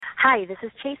Hi, this is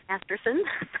Chase Masterson,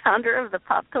 founder of the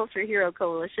Pop Culture Hero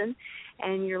Coalition,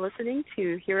 and you're listening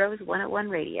to Heroes 101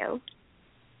 Radio.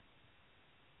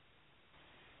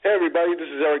 Hey everybody, this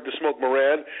is Eric the Smoke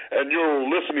Moran, and you're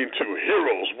listening to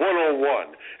Heroes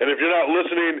 101. And if you're not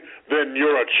listening, then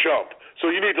you're a chump.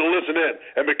 So you need to listen in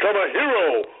and become a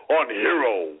hero on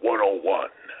Hero 101.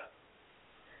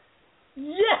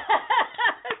 Yes!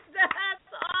 That's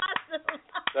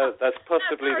awesome! That's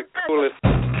possibly the coolest...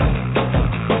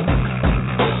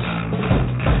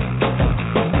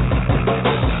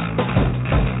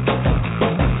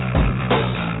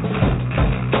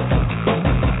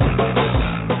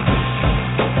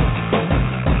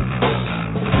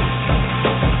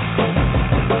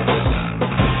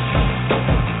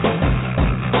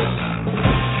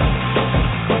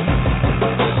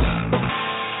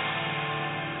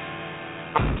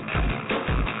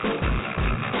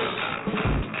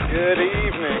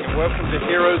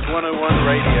 Heroes 101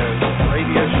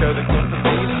 radio show that got the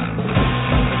lead,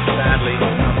 but sadly,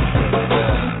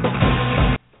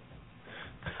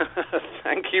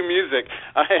 Thank you, music.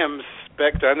 I am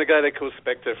Spectre. I'm the guy they call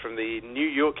Spectre from the New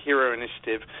York Hero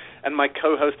Initiative, and my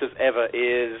co-host as ever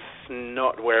is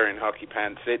not wearing hockey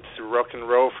pants. It's rock and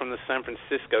roll from the San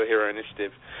Francisco Hero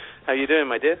Initiative. How you doing,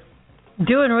 my dear?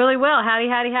 Doing really well. Howdy,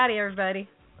 howdy, howdy, everybody.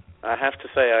 I have to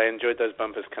say I enjoyed those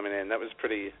bumpers coming in. That was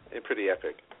pretty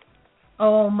epic.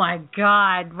 Oh, my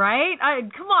God, right?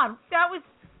 Come on, that was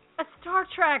a Star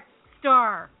Trek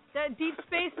star, that Deep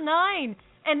Space Nine,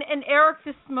 and Eric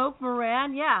the Smoke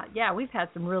Moran. Yeah, we've had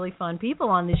some really fun people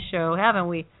on this show, haven't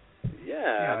we?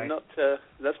 Yeah,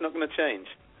 that's not going to change.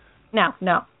 No,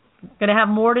 going to have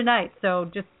more tonight, so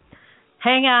just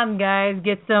hang on, guys.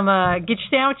 Get your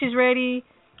sandwiches ready,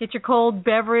 get your cold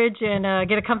beverage, and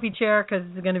get a comfy chair, because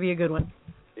it's going to be a good one.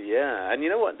 Yeah, and you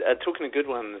know what, talking of good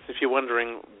ones, if you're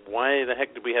wondering why the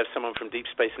heck did we have someone from Deep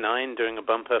Space Nine doing a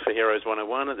bumper for Heroes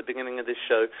 101 at the beginning of this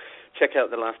show, check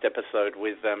out the last episode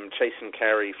with Chase and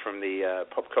Carrie from the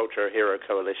Pop Culture Hero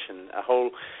Coalition, a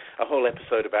whole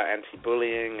episode about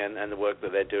anti-bullying and the work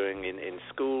that they're doing in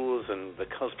schools and the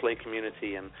cosplay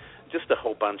community, and just a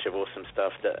whole bunch of awesome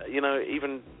stuff that,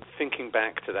 even thinking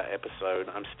back to that episode,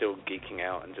 I'm still geeking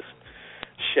out and just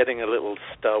shedding a little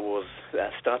Star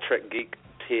Trek geek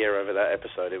tear over that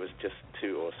episode. It was just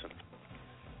too awesome.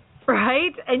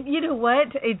 Right? And you know what?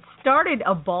 It started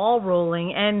a ball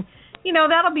rolling, and,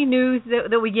 that'll be news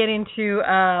that we get into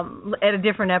at a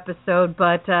different episode,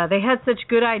 but they had such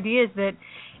good ideas that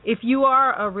if you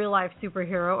are a real-life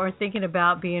superhero or thinking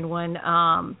about being one,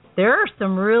 there are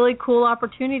some really cool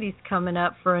opportunities coming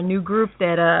up for a new group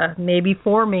that may be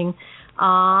forming.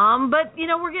 But,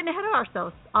 we're getting ahead of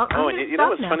ourselves. You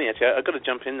know what's funny, actually? I've got to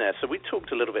jump in there. So we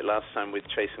talked a little bit last time with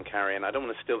Chase and Carrie, and I don't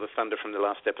want to steal the thunder from the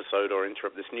last episode or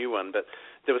interrupt this new one, but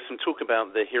there was some talk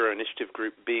about the Hero Initiative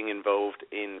group being involved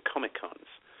in Comic-Cons.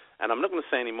 And I'm not going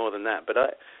to say any more than that, but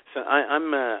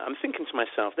I'm thinking to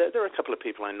myself, there are a couple of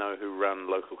people I know who run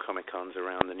local Comic-Cons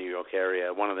around the New York area,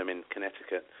 one of them in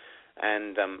Connecticut.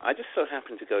 And I just so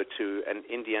happened to go to an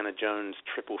Indiana Jones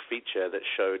triple feature that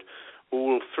showed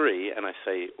all three, and I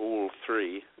say all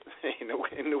three in all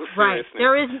right.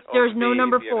 seriousness. There's no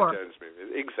number Indiana 4. Jones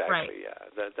movie. Exactly, right.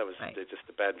 Yeah. That was right. just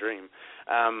a bad dream.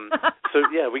 So,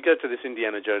 we go to this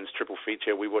Indiana Jones triple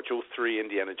feature. We watch all 3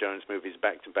 Indiana Jones movies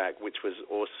back to back, which was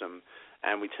awesome.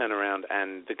 And we turn around,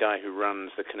 and the guy who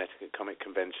runs the Connecticut Comic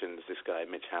Conventions, this guy,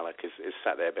 Mitch Halleck, is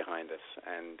sat there behind us.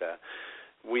 And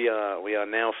we are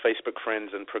now Facebook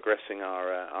friends and progressing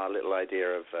our little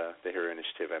idea of the Hero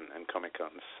Initiative and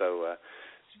Comic-Cons. So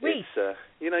sweet. It's,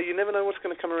 you never know what's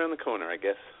going to come around the corner, I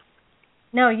guess.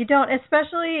 No, you don't,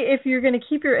 especially if you're going to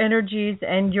keep your energies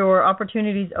and your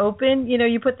opportunities open.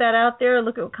 You put that out there,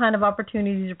 look at what kind of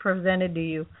opportunities are presented to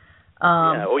you.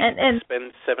 Or you can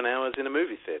spend 7 hours in a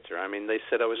movie theater. I mean, they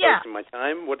said I was wasting my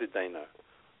time. What did they know?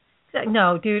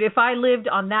 No, dude, if I lived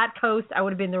on that coast, I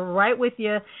would have been there right with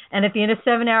you. And at the end of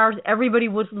 7 hours, everybody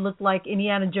would look like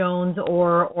Indiana Jones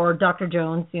or Dr.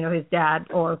 Jones, his dad.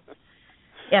 Or,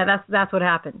 that's what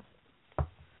happens.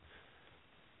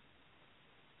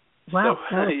 Wow.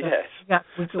 Yes. Yeah,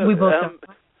 we both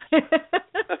know.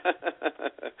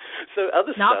 So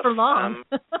other Not stuff. for long.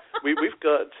 we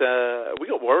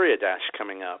got Warrior Dash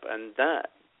coming up, and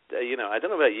that, I don't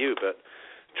know about you, but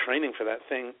training for that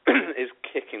thing is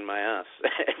kicking my ass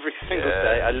every single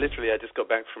day. I just got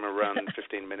back from a run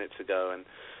 15 minutes ago and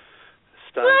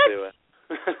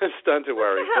starting to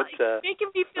worry. But making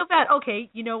me feel bad. Okay,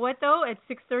 you know what though? At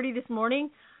 6:30 this morning,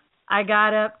 I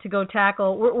got up to go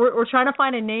tackle. We're trying to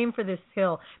find a name for this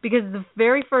hill because the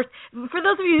very first. For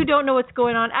those of you who don't know what's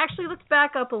going on, actually let's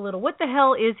back up a little. What the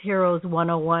hell is Heroes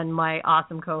 101? My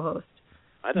awesome co-host.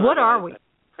 I don't know. What are we?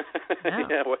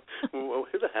 Yeah, well,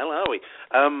 who the hell are we?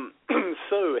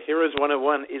 So, Heroes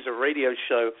 101 is a radio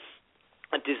show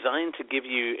designed to give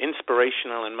you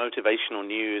inspirational and motivational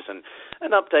news and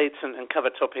updates and cover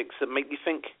topics that make you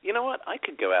think, you know what, I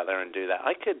could go out there and do that.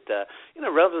 I could,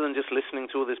 rather than just listening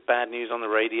to all this bad news on the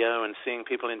radio and seeing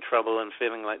people in trouble and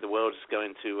feeling like the world is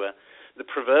going to the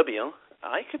proverbial,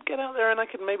 I could get out there and I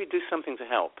could maybe do something to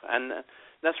help. And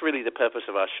that's really the purpose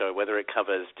of our show, whether it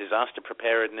covers disaster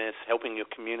preparedness, helping your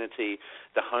community,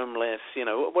 the homeless,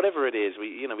 whatever it is.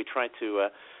 We try to...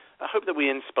 I hope that we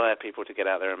inspire people to get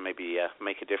out there and maybe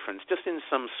make a difference, just in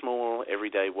some small,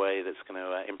 everyday way that's going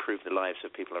to improve the lives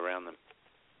of people around them.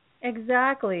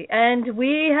 Exactly. And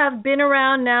we have been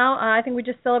around now. I think we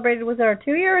just celebrated, was it our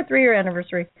 2-year or 3-year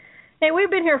anniversary? Hey, we've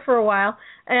been here for a while,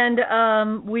 and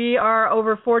we are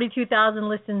over 42,000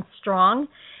 listens strong.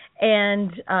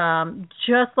 And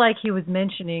just like he was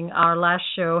mentioning, our last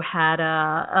show had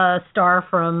a star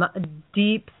from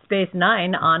Deep Space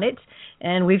Nine on it,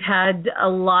 and we've had a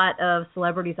lot of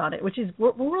celebrities on it, which is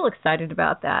we're real excited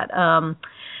about that.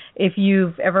 If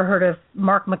you've ever heard of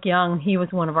Mark McYoung, he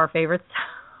was one of our favorites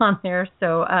on there.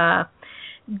 So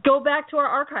go back to our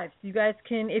archives. You guys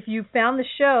can, if you found the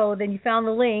show, then you found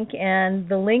the link, and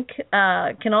the link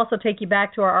can also take you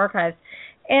back to our archives.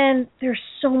 And there's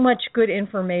so much good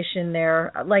information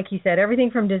there. Like you said,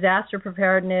 everything from disaster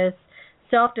preparedness,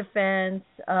 self-defense,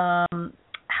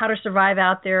 how to survive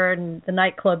out there in the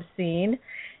nightclub scene,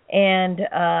 and,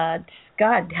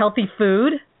 healthy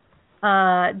food.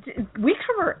 We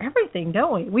cover everything,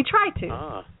 don't we? We try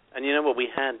to. And you know what? We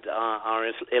had our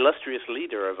illustrious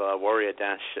leader of our Warrior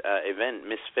Dash event,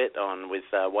 Misfit, on with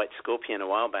White Scorpion a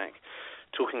while back,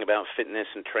 talking about fitness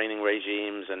and training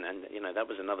regimes, and that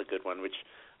was another good one, which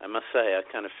I must say I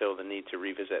kind of feel the need to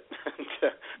revisit.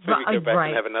 Maybe go back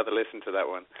and have another listen to that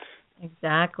one.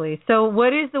 Exactly. So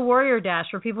what is the Warrior Dash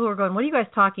for people who are going, what are you guys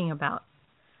talking about?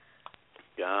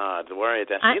 God, the Warrior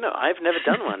Dash. I've never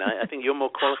done one. I think you're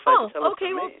more qualified to tell us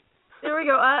than me. There we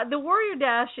go. The Warrior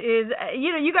Dash is,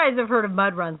 you guys have heard of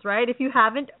mud runs, right? If you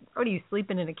haven't, what are you,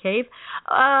 sleeping in a cave?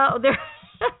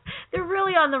 They're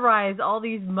really on the rise, all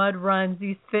these mud runs,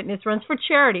 these fitness runs for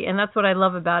charity, and that's what I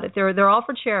love about it. They're all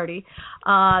for charity.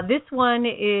 This one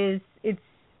is,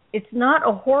 it's not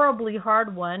a horribly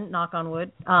hard one, knock on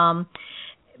wood,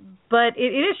 but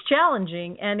it is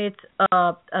challenging, and it's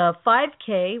a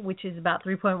 5K, which is about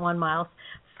 3.1 miles,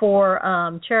 for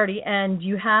charity, and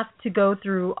you have to go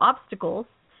through obstacles,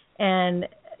 and,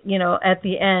 at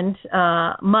the end,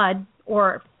 mud,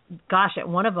 or gosh, at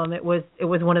one of them, it was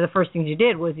one of the first things you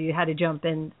did was you had to jump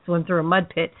and swim through a mud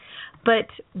pit. But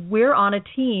we're on a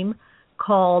team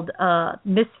called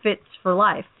Misfits for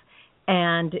Life,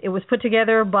 and it was put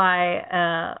together by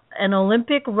an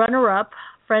Olympic runner-up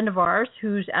friend of ours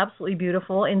who's absolutely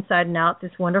beautiful inside and out,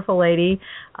 this wonderful lady,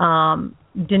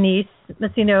 Denise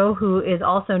Messino, who is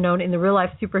also known in the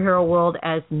real-life superhero world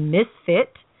as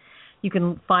Misfit. You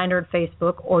can find her at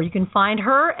Facebook, or you can find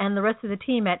her and the rest of the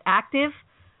team at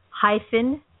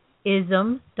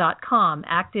active-ism.com,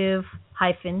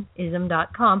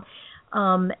 active-ism.com.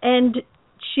 And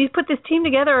she's put this team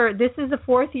together. This is the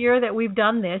 4th year that we've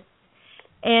done this.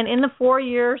 And in the 4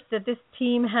 years that this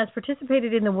team has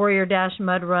participated in the Warrior Dash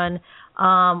Mud Run,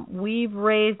 we've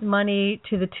raised money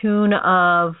to the tune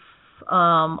of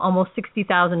almost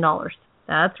 $60,000.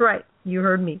 That's right. You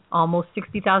heard me. Almost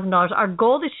 $60,000. Our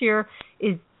goal this year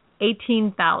is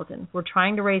 $18,000. We're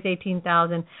trying to raise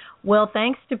 $18,000. Well,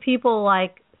 thanks to people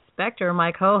like Spectre,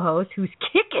 my co-host, who's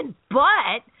kicking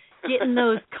butt getting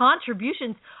those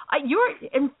contributions.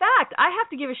 In fact, I have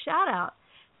to give a shout out.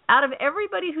 Out of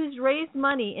everybody who's raised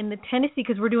money in the Tennessee,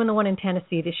 because we're doing the one in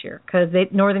Tennessee this year, because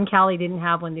Northern Cali didn't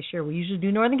have one this year. We usually do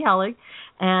Northern Cali,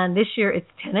 and this year it's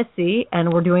Tennessee,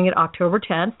 and we're doing it October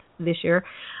 10th this year.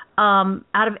 Out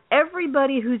of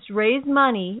everybody who's raised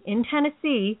money in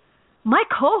Tennessee, my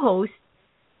co-host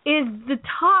is the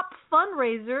top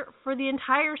fundraiser for the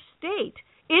entire state.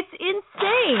 It's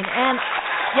insane. And,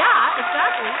 yeah,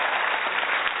 exactly.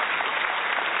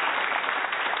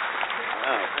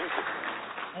 Wow, thank you.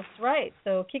 That's right.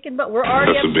 So kicking butt. We're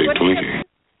already That's up a big Twinkie.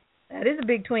 That is a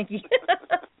big Twinkie.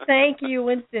 Thank you,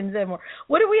 Winston Zedmore.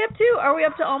 What are we up to? Are we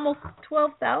up to almost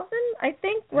 12,000? I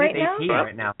think right now. 18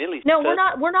 right now. No, we're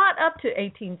not. We're not up to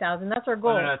 18,000. That's our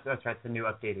goal. No, that's right. It's the new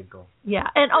updated goal. Yeah,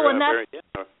 and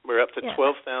we're up to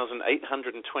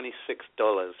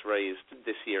 $12,826 raised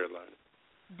this year alone.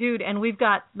 Dude, and we've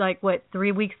got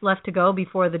 3 weeks left to go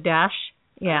before the dash.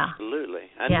 Yeah, absolutely.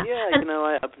 And I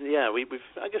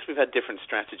guess we've had different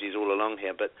strategies all along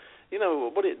here, but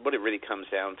what it really comes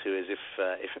down to is if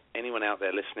anyone out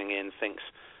there listening in thinks,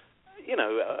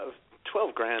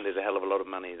 $12,000 is a hell of a lot of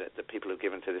money that people have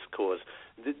given to this cause.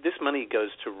 This money goes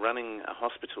to running a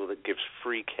hospital that gives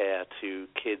free care to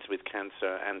kids with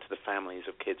cancer and to the families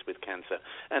of kids with cancer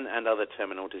and other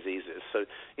terminal diseases. So,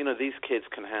 these kids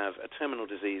can have a terminal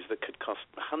disease that could cost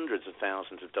hundreds of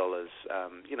thousands of dollars,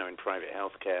 in private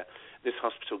health care. This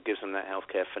hospital gives them that health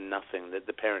care for nothing.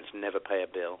 The parents never pay a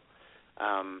bill.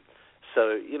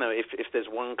 So, if there's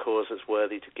one cause that's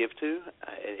worthy to give to,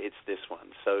 it's this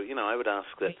one. So, I would ask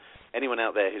that anyone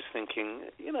out there who's thinking,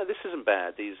 this isn't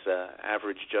bad. These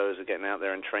average Joes are getting out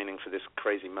there and training for this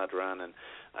crazy mud run, and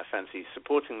I fancy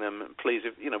supporting them. Please,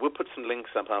 we'll put some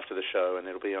links up after the show, and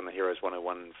it'll be on the Heroes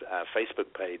 101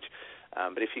 Facebook page.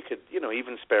 But if you could,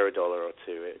 even spare $1 or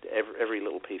 $2, every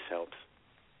little piece helps.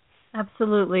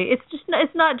 Absolutely.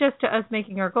 It's not just to us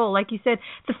making our goal. Like you said,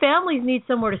 the families need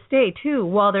somewhere to stay too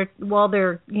while they're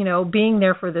being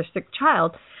there for their sick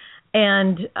child.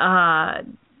 And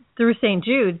through St.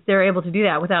 Jude's, they're able to do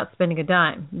that without spending a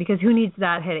dime, because who needs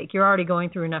that headache? You're already going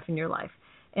through enough in your life.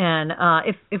 And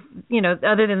if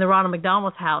other than the Ronald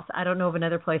McDonald's House, I don't know of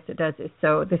another place that does this.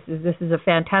 So this is a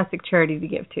fantastic charity to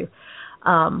give to.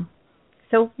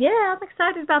 So yeah, I'm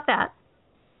excited about that.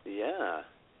 Yeah.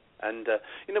 And,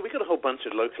 we've got a whole bunch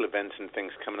of local events and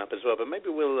things coming up as well, but maybe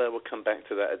we'll come back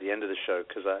to that at the end of the show,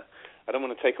 because I don't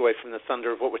want to take away from the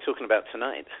thunder of what we're talking about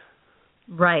tonight.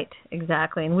 Right,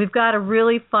 exactly. And we've got a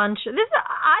really fun show.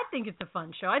 I think it's a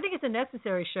fun show. I think it's a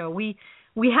necessary show. We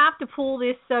have to pull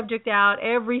this subject out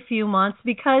every few months,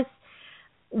 because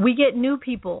we get new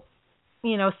people,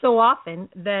 so often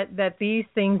that these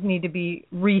things need to be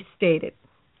restated.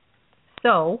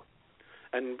 So...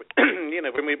 And,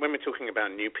 when we're talking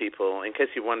about new people, in case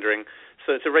you're wondering,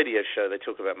 so it's a radio show. They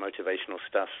talk about motivational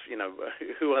stuff.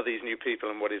 Who are these new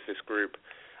people and what is this group?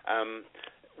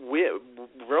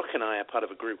 Rock and I are part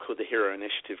of a group called the Hero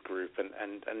Initiative Group, and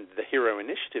the Hero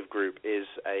Initiative Group is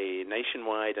a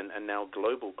nationwide and now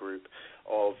global group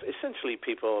of essentially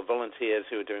people, volunteers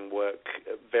who are doing work,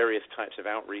 various types of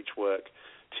outreach work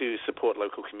to support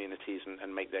local communities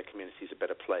and make their communities a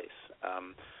better place.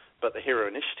 But the Hero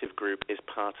Initiative Group is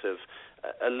part of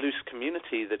a loose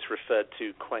community that's referred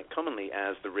to quite commonly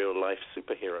as the real-life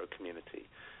superhero community.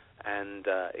 And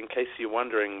in case you're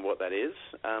wondering what that is,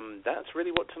 that's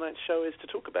really what tonight's show is to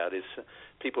talk about, is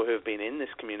people who have been in this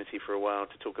community for a while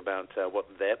to talk about what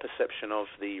their perception of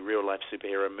the real-life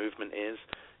superhero movement is,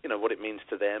 what it means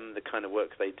to them, the kind of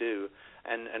work they do,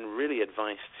 and really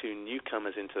advice to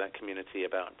newcomers into that community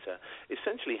about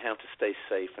essentially how to stay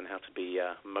safe and how to be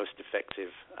most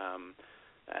effective,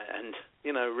 and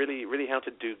really how to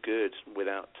do good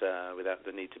without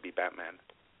the need to be Batman.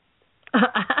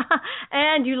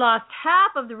 And you lost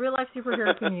half of the real-life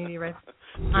superhero community, right?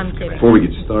 I'm kidding. Before we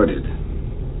get started,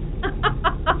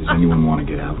 does anyone want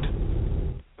to get out?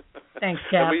 Thanks,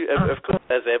 Cap. Of course,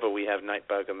 as ever, we have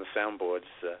Nightbug on the soundboards,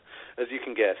 as you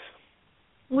can guess.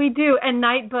 We do, and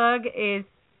Nightbug is...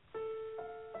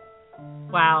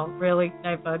 Wow, really,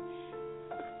 Nightbug?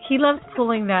 He loves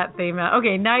pulling that theme out.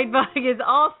 Okay, Nightbug is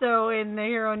also in the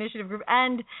Hero Initiative Group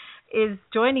and is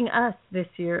joining us this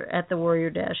year at the Warrior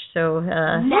Dash. So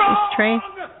he's trained.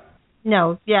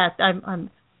 No, yes, I'm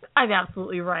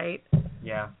absolutely right.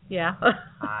 Yeah. Yeah.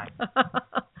 Hi.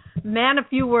 Man, a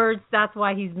few words. That's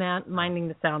why he's minding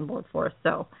the soundboard for us.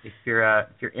 So if you're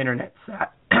internet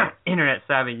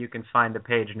savvy, you can find the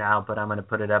page now. But I'm going to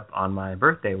put it up on my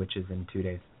birthday, which is in 2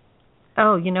 days.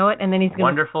 Oh, you know what? And then he's going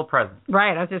wonderful present.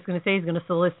 Right. I was just going to say he's going to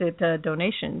solicit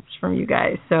donations from you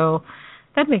guys. So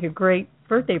that'd make a great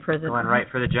birthday present. Going right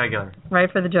for the jugular. Right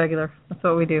for the jugular. That's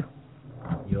what we do.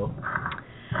 Yup.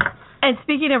 And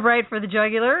speaking of right for the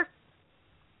jugular,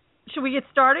 should we get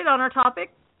started on our topic?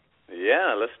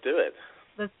 Yeah, let's do it.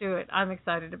 Let's do it. I'm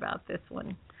excited about this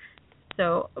one.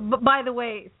 So, but by the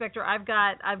way, Spectre, I've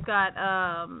got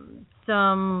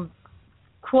some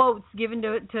quotes given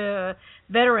to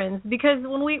veterans, because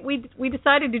when we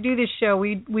decided to do this show,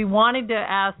 we wanted to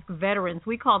ask veterans.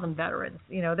 We call them veterans.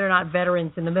 They're not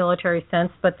veterans in the military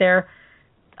sense, but they're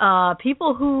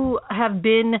people who have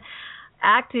been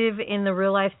active in the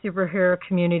real-life superhero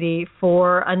community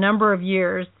for a number of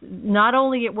years. Not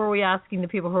only were we asking the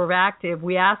people who are active,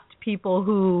 we asked people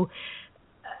who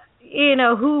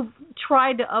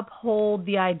tried to uphold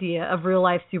the idea of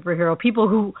real-life superhero, people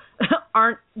who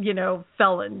aren't,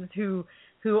 felons, who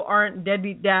aren't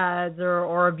deadbeat dads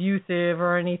or abusive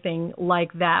or anything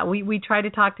like that. We try to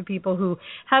talk to people who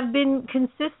have been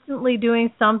consistently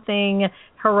doing something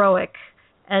heroic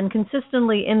and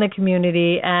consistently in the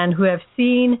community and who have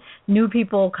seen new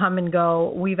people come and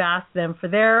go. We've asked them for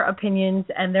their opinions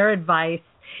and their advice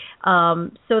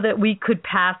so that we could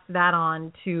pass that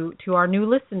on to our new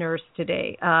listeners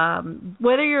today.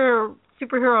 Whether you're a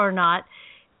superhero or not,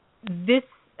 this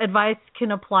advice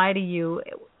can apply to you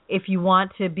if you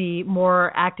want to be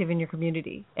more active in your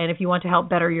community and if you want to help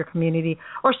better your community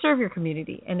or serve your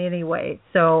community in any way.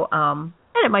 So, and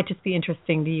it might just be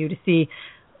interesting to you to see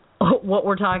what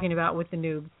we're talking about with the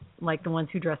noobs, like the ones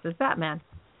who dress as Batman.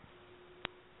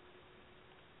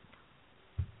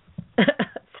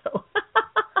 So,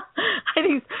 I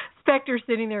think Spectre's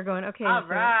sitting there going, "Okay, all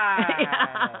right."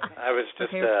 Yeah. I was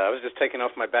just taking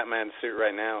off my Batman suit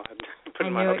right now, and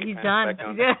putting my hockey pants back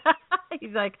on.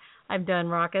 He's like, "I'm done,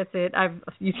 Rock. That's it.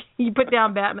 You put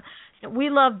down Batman." We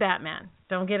love Batman.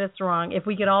 Don't get us wrong. If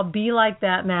we could all be like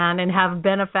Batman and have a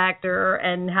benefactor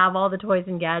and have all the toys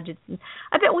and gadgets,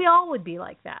 I bet we all would be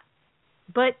like that.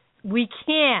 But we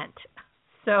can't.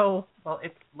 So, well,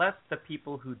 it's less the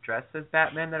people who dress as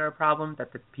Batman that are a problem,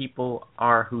 that the people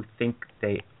are who think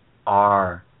they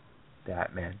are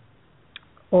Batman.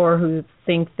 Or who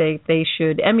think they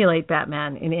should emulate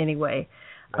Batman in any way.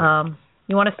 Right.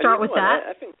 You want to start with that?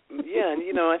 I think, yeah,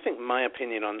 and I think my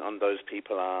opinion on those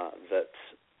people are that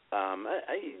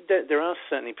there are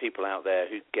certainly people out there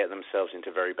who get themselves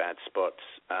into very bad spots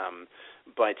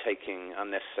by taking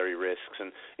unnecessary risks,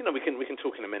 and we can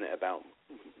talk in a minute about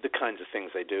the kinds of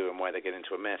things they do and why they get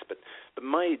into a mess. But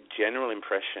my general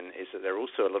impression is that there are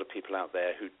also a lot of people out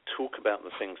there who talk about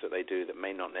the things that they do that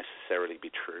may not necessarily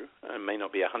be true and may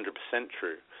not be 100%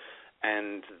 true.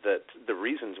 And that the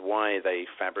reasons why they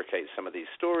fabricate some of these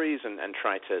stories and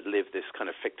try to live this kind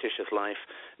of fictitious life,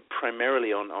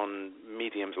 primarily on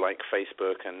mediums like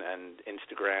Facebook and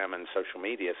Instagram and social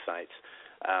media sites,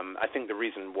 I think the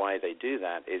reason why they do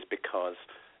that is because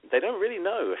they don't really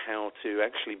know how to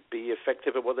actually be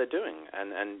effective at what they're doing. And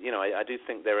I do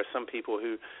think there are some people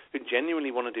who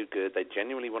genuinely want to do good. They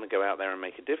genuinely want to go out there and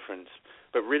make a difference.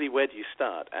 But really, where do you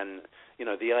start? And,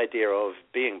 the idea of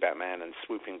being Batman and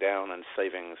swooping down and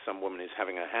saving some woman who's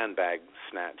having her handbag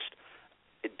snatched,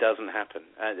 it doesn't happen.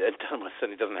 It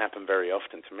certainly doesn't happen very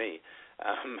often to me.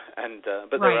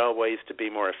 But right. There are ways to be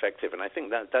more effective, and I think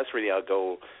that's really our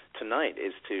goal tonight.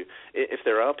 Is to, if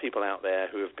there are people out there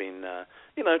who have been,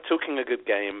 talking a good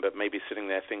game, but maybe sitting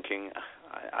there thinking,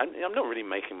 I'm not really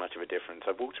making much of a difference.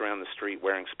 I've walked around the street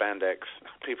wearing spandex.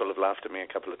 People have laughed at me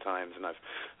a couple of times, and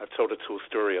I've told a cool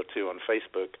story or two on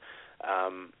Facebook.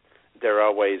 There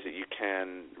are ways that you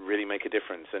can really make a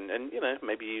difference, and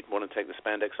maybe you want to take the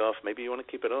spandex off, maybe you want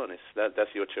to keep it on.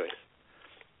 That's your choice.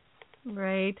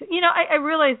 Right. I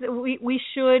realize that we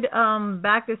should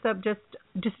back this up just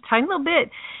a tiny little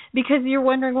bit, because you're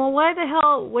wondering, well, why the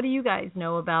hell? What do you guys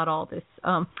know about all this?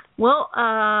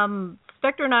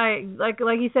 Spectre and I, like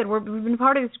you said, we've been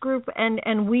part of this group,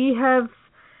 and we have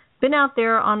been out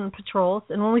there on patrols.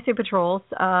 And when we say patrols,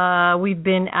 we've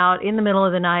been out in the middle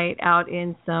of the night, out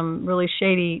in some really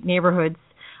shady neighborhoods,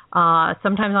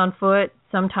 sometimes on foot,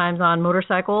 sometimes on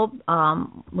motorcycle,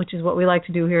 which is what we like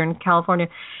to do here in California.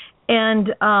 And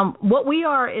what we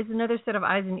are is another set of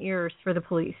eyes and ears for the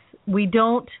police. We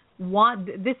don't want,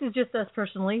 this is just us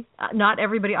personally, not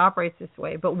everybody operates this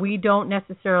way, but we don't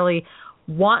necessarily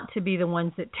want to be the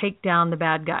ones that take down the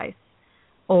bad guys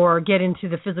or get into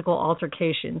the physical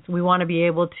altercations. We want to be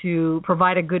able to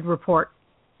provide a good report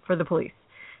for the police.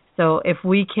 So if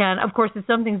we can, of course, if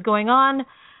something's going on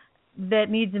that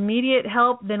needs immediate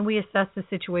help, then we assess the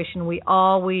situation. We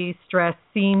always stress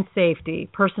scene safety,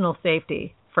 personal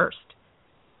safety first.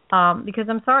 Because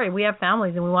I'm sorry, we have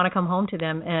families and we want to come home to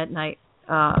them at night.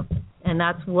 And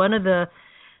that's one of the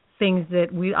things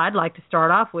that I'd like to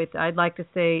start off with. I'd like to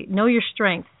say, know your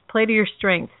strengths, play to your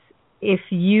strengths. If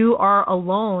you are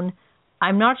alone,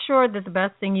 I'm not sure that the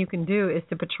best thing you can do is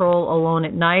to patrol alone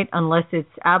at night, unless it's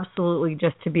absolutely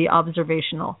just to be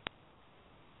observational.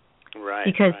 Right.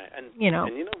 Because, right. And,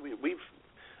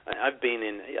 I've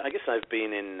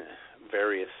been in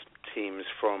various teams,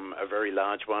 from a very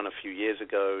large one a few years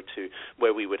ago to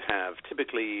where we would have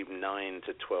typically 9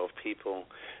 to 12 people.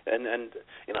 And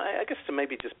I guess to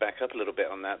maybe just back up a little bit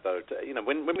on that, though,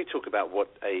 when we talk about what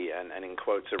and in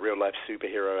quotes, a real-life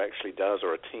superhero actually does,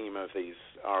 or a team of these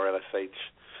RLSH,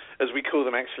 as we call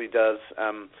them, actually does,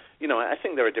 I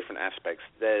think there are different aspects.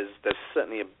 There's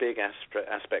certainly a big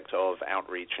aspect of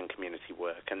outreach and community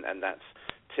work, and that's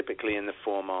typically in the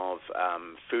form of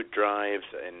food drives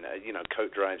and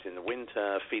coat drives in the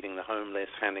winter, feeding the homeless,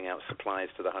 handing out supplies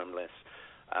to the homeless,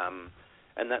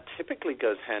 and that typically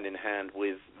goes hand in hand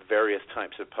with various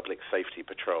types of public safety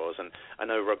patrols. And I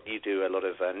know, Rob, you do a lot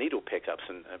of needle pickups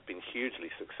and have been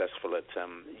hugely successful at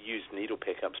used needle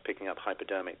pickups, picking up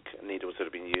hypodermic needles that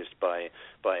have been used by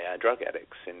drug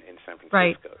addicts in San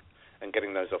Francisco. Right. and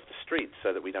getting those off the streets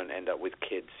so that we don't end up with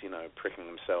kids, pricking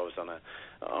themselves on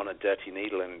a dirty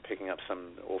needle and picking up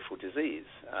some awful disease.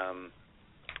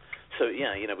 So,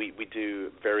 we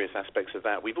do various aspects of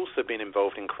that. We've also been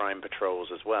involved in crime patrols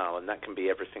as well, and that can be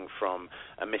everything from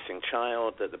a missing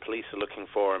child that the police are looking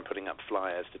for and putting up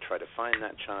flyers to try to find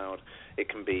that child. It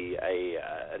can be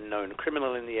a known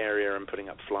criminal in the area and putting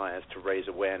up flyers to raise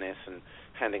awareness and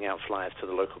handing out flyers to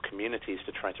the local communities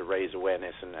to try to raise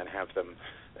awareness and have them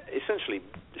essentially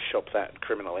shop that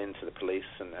criminal into the police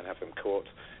and have them caught.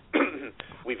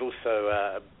 We've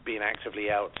also been actively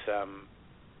out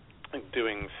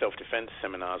doing self-defense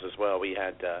seminars as well. We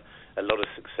had a lot of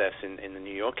success in the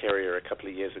New York area a couple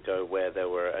of years ago where there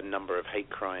were a number of hate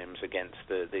crimes against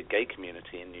the gay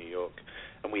community in New York,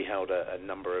 and we held a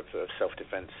number of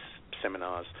self-defense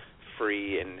seminars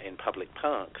free in public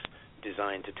parks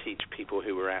designed to teach people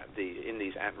who were in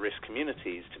these at-risk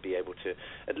communities to be able to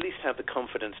at least have the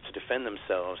confidence to defend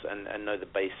themselves and know the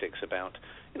basics about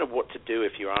what to do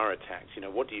if you are attacked.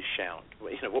 What do you shout?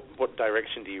 What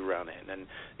direction do you run in? And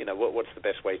what's the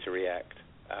best way to react?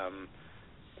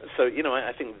 So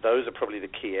I think those are probably the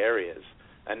key areas.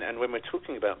 And when we're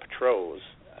talking about patrols,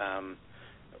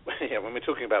 when we're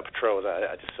talking about patrols,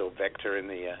 I just saw Vector in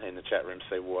the chat room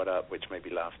say "what up," which made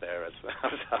me laugh there as I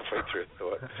was halfway through a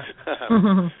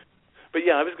thought. But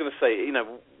I was going to say,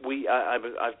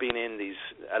 I've been in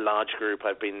a large group.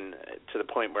 I've been to the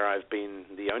point where I've been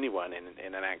the only one in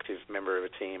an active member of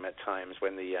a team at times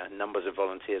when the numbers of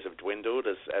volunteers have dwindled,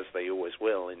 as they always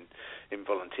will in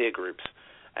volunteer groups.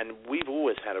 And we've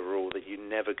always had a rule that you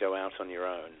never go out on your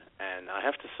own. And I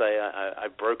have to say,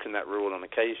 I've broken that rule on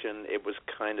occasion. It was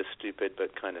kind of stupid,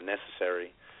 but kind of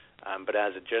necessary. But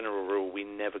as a general rule, we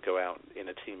never go out in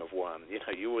a team of one.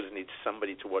 You always need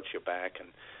somebody to watch your back,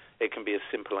 and it can be as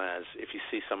simple as if you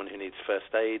see someone who needs first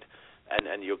aid,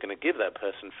 and you're going to give that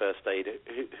person first aid,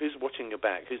 who's watching your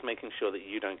back? Who's making sure that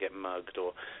you don't get mugged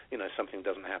or, something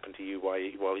doesn't happen to you while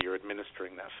you're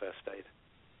administering that first aid?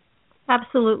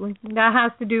 Absolutely. That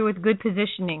has to do with good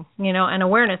positioning, and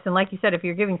awareness. And like you said, if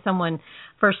you're giving someone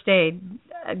first aid,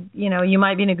 you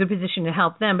might be in a good position to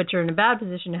help them, but you're in a bad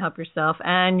position to help yourself,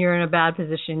 and you're in a bad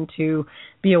position to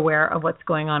be aware of what's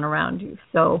going on around you.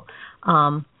 So,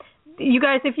 you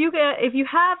guys, if you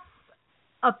have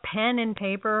a pen and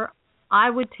paper, I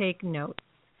would take notes,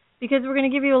 because we're going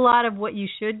to give you a lot of what you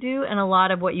should do and a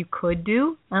lot of what you could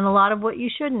do and a lot of what you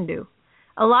shouldn't do.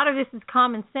 A lot of this is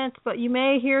common sense, but you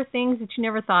may hear things that you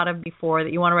never thought of before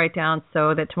that you want to write down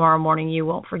so that tomorrow morning you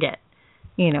won't forget,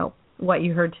 what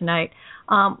you heard tonight.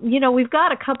 We've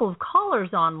got a couple of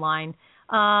callers online.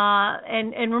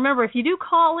 And remember, if you do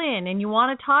call in and you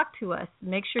want to talk to us,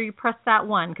 make sure you press that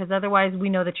one, because otherwise we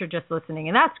know that you're just listening,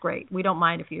 and that's great. We don't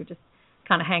mind if you're just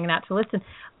kind of hanging out to listen.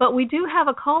 But we do have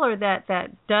a caller that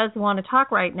does want to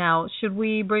talk right now. Should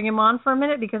we bring him on for a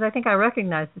minute? Because I think I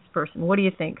recognize this person. What do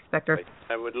you think, Spectre?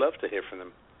 I would love to hear from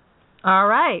them. All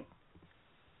right.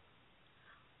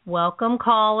 Welcome,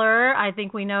 caller. I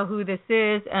think we know who this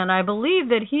is, and I believe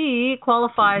that he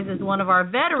qualifies as one of our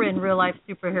veteran real-life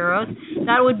superheroes.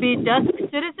 That would be Dust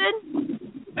Citizen.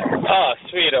 Oh,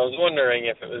 sweet. I was wondering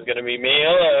if it was going to be me.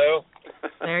 Hello.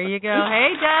 There you go. Hey,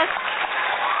 Dust.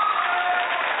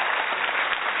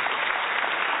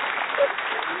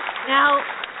 Now,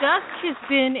 Dust has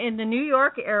been in the New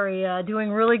York area doing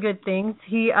really good things.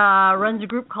 He runs a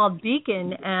group called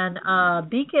Beacon, and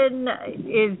Beacon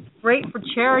is great for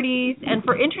charities and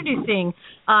for introducing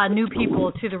new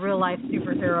people to the real-life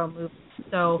superhero movement.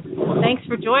 So thanks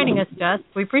for joining us, Dust.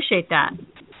 We appreciate that.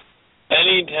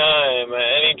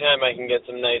 Anytime I can get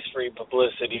some nice free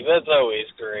publicity, that's always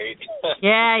great.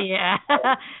 Yeah.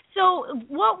 So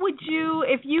what would you,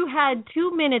 if you had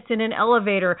 2 minutes in an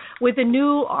elevator with a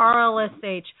new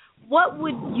RLSH, what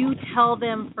would you tell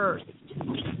them first?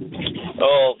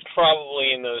 Well,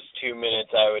 probably in those 2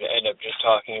 minutes I would end up just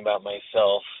talking about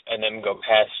myself and then go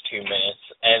past 2 minutes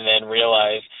and then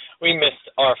realize we missed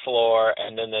our floor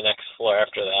and then the next floor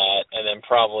after that, and then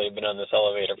probably been on this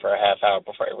elevator for a half hour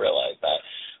before I realized that.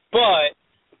 But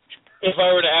if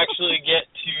I were to actually get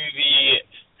to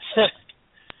the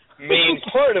main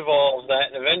part of all of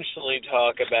that and eventually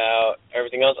talk about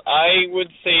everything else, I would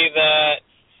say that,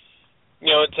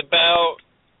 it's about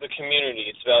the community.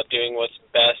 It's about doing what's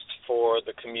best for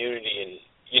the community and,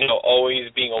 always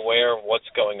being aware of what's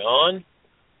going on,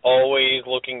 always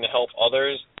looking to help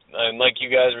others. And like you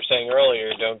guys were saying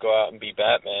earlier, don't go out and be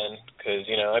Batman because,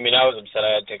 I was upset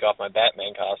I had to take off my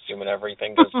Batman costume and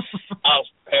everything because I was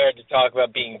prepared to talk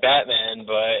about being Batman,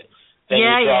 but then you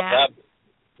drop that.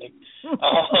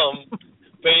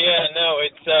 But no,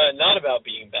 it's not about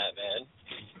being Batman,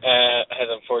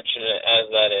 as unfortunate as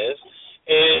that is.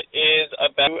 it is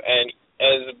about, and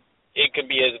it could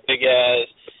be as big as,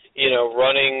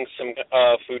 running some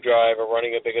food drive or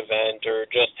running a big event or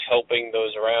just helping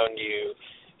those around you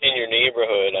in your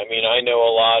neighborhood. I mean, I know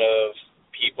a lot of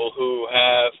people who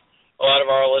have a lot of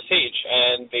RLSH,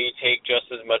 and they take just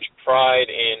as much pride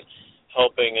in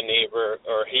helping a neighbor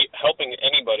or helping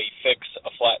anybody fix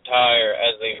a flat tire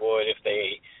as they would if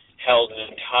they held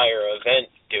an entire event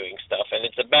doing stuff. And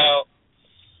it's about,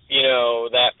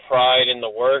 that pride in the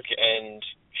work and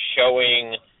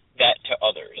showing that to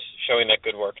others, showing that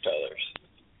good work to others.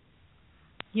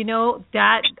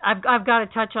 That I've got to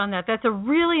touch on that. That's a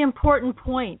really important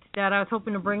point that I was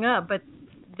hoping to bring up, but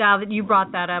now that you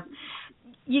brought that up,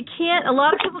 you can't, a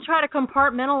lot of people try to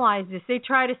compartmentalize this. They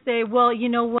try to say, well, you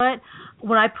know what,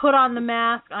 when I put on the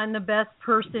mask, I'm the best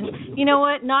person. You know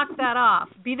what, knock that off.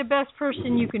 Be the best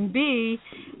person you can be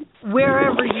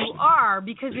wherever you are,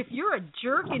 because if you're a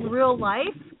jerk in real life,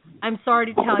 I'm sorry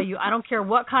to tell you, I don't care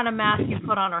what kind of mask you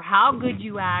put on or how good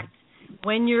you act,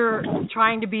 when you're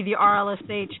trying to be the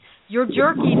RLSH, your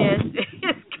jerkiness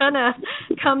is going to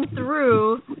come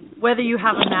through whether you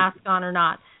have a mask on or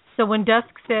not. So when Dusk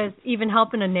says even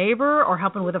helping a neighbor or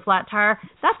helping with a flat tire,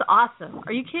 that's awesome.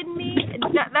 Are you kidding me?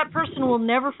 That person will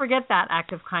never forget that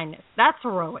act of kindness. That's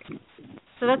heroic.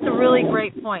 So that's a really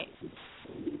great point.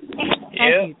 Thank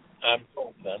you. I'm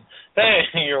cool with them.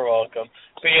 You're welcome.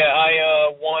 But yeah,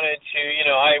 I wanted to,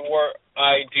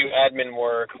 I do admin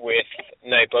work with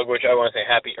Nightbug, which I want to say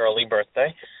happy early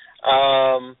birthday.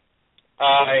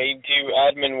 I do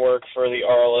admin work for the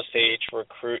RLSH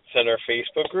Recruit Center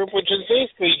Facebook group, which is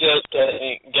basically just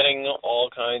getting all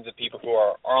kinds of people who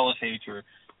are RLSH or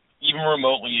even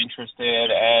remotely interested,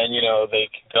 and, they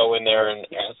can go in there and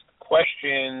ask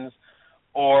questions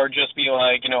or just be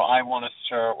like, I want to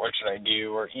start, what should I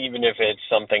do? Or even if it's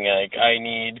something like I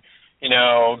need,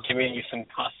 give me some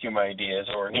costume ideas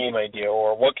or a name idea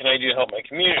or what can I do to help my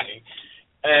community?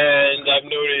 And I've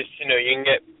noticed, you can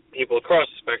get people across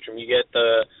the spectrum. You get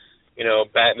the,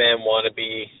 Batman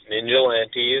wannabe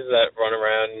ninjalantes that run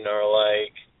around and are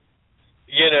like,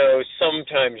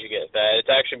 sometimes you get that. It's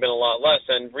actually been a lot less.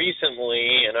 And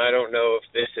recently, and I don't know if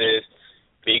this is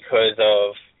because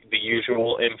of the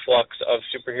usual influx of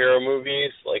superhero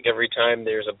movies, like every time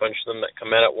there's a bunch of them that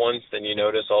come out at once, then you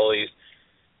notice all these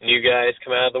new guys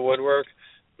come out of the woodwork.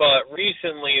 But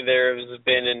recently there's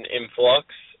been an influx,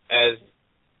 as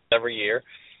every year,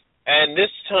 and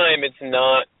this time it's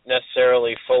not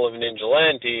necessarily full of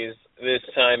ninjalantes. This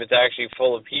time it's actually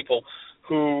full of people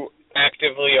who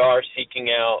actively are seeking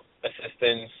out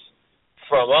assistance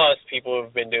from us, people who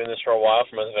have been doing this for a while,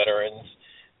 from us veterans,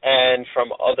 and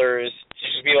from others to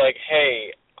just be like,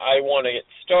 hey, I want to get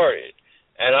started,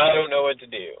 and I don't know what to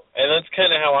do. And that's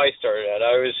kind of how I started out.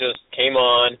 I was just came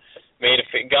on,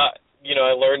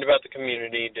 I learned about the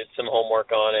community, did some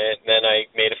homework on it, and then I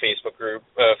made a Facebook group,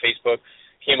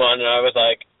 came on, and I was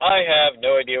like, I have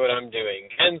no idea what I'm doing.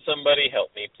 Can somebody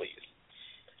help me, please?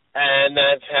 And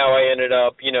that's how I ended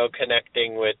up,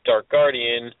 connecting with Dark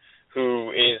Guardian,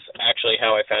 who is actually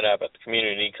how I found out about the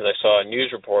community, because I saw a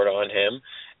news report on him.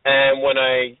 And when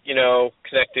I,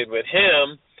 connected with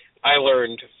him, I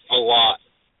learned a lot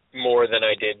more than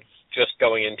I did just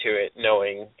going into it,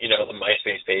 knowing, the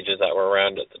MySpace pages that were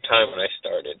around at the time when I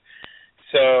started.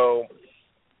 So,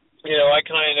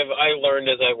 I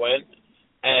learned as I went,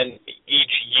 and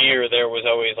each year there was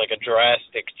always like a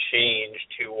drastic change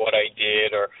to what I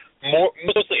did, or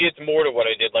mostly it's more to what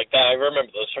I did. Like that, I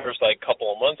remember those first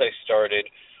couple of months I started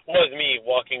was me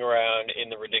walking around in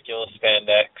the ridiculous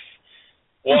spandex,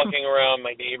 walking around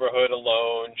my neighborhood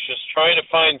alone, just trying to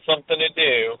find something to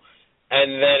do.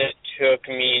 And then it took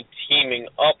me teaming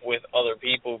up with other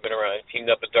people who've been around. I teamed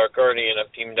up with Dark Guardian,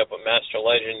 I've teamed up with Master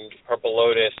Legend, Purple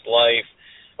Lotus, Life,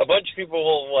 a bunch of people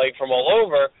from all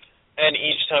over, and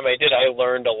each time I did, I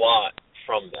learned a lot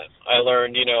from them. I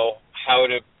learned, how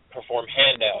to perform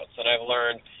handouts, and I've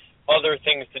learned other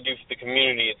things to do for the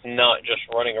community. It's not just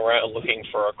running around looking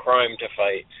for a crime to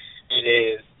fight. It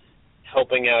is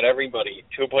helping out everybody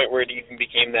to a point where it even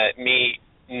became that me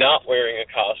not wearing a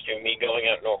costume, me going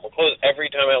out in normal clothes. Every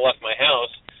time I left my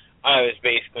house, I was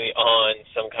basically on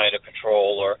some kind of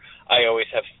patrol, or I always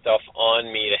have stuff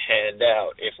on me to hand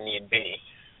out if need be.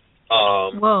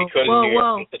 Whoa.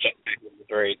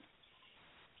 Great.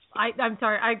 I'm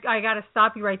sorry. I got to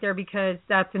stop you right there because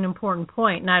that's an important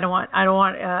point, and I don't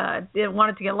want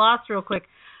it to get lost real quick.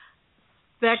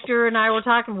 Vector and I were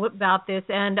talking about this,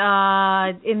 and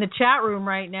in the chat room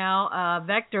right now,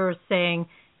 Vector is saying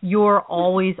you're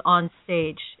always on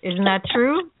stage. Isn't that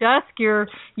true? Dusk, you're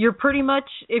pretty much,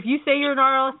 if you say you're an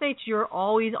RLSH, you're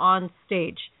always on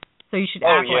stage. So you should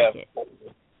act like it.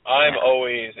 I'm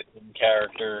always in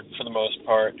character for the most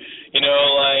part. You know,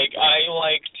 like I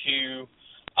like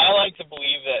to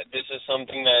believe that this is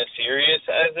something that is serious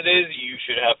as it is. You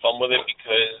should have fun with it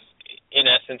because, in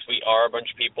essence, we are a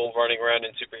bunch of people running around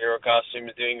in superhero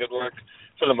costumes doing good work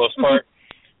for the most part.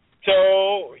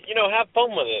 So, you know, have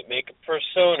fun with it. Make a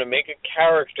persona, make a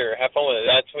character, have fun with it.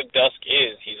 That's what Dusk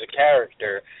is. He's a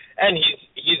character. And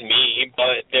he's me,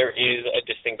 but there is a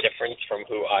distinct difference from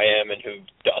who I am and who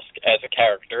Dusk as a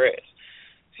character is.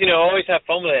 So, you know, always have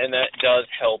fun with it, and that does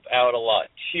help out a lot,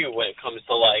 too, when it comes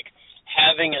to, like,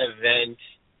 having an event.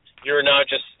 You're not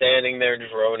just standing there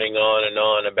droning on and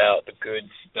on about the good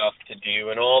stuff to do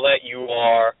and all that. You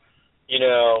are, you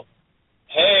know,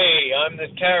 hey, I'm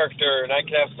this character and I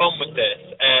can have fun with this.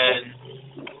 And,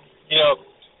 you know,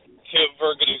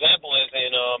 for a good example is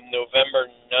in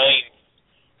November 9th,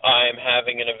 I'm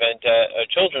having an event at a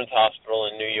children's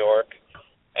hospital in New York.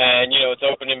 And, you know, it's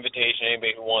open invitation.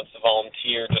 Anybody who wants to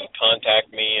volunteer, just contact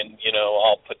me and, you know,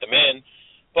 I'll put them in.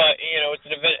 But, you know, it's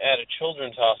an event at a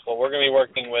children's hospital. We're going to be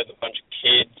working with a bunch of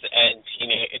kids and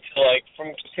teenagers. It's like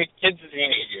from kids to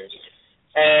teenagers.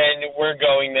 And we're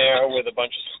going there with a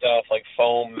bunch of stuff like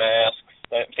foam masks,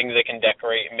 things they can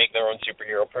decorate and make their own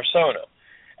superhero persona.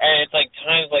 And it's like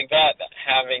times like that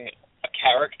having a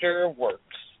character works.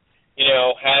 You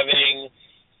know, having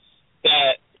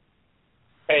that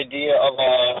idea of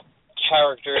a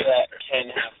character that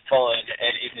can have fun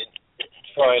and isn't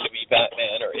trying to be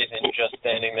Batman or isn't just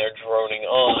standing there droning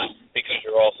on because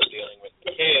you're also dealing with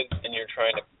kids and you're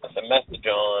trying to pass a message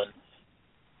on.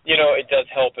 You know, it does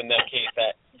help in that case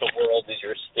that the world is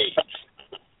your stage.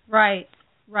 Right.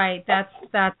 That's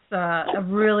a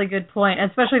really good point,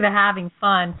 especially the having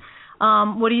fun.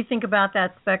 What do you think about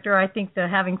that, Spectre? I think the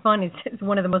having fun is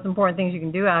one of the most important things you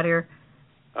can do out here.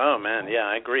 Oh, man, yeah,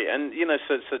 I agree. And, you know,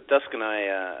 so Dusk and I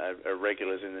are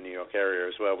regulars in the New York area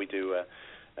as well. We do,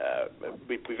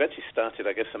 we've actually started,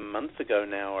 I guess, a month ago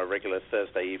now, a regular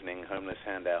Thursday evening homeless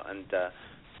handout. And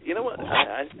you know what?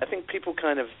 I think people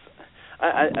kind of,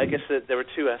 I guess that there are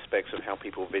two aspects of how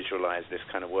people visualize this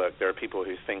kind of work. There are people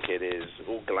who think it is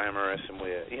all glamorous and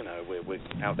we're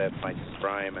out there fighting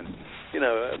crime, and you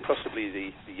know, possibly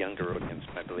the younger audience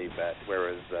might believe that,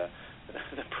 whereas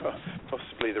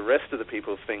possibly the rest of the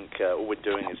people think all we're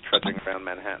doing is trudging around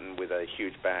Manhattan with a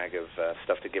huge bag of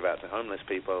stuff to give out to homeless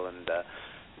people and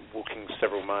walking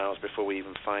several miles before we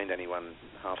even find anyone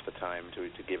half the time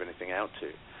to give anything out to.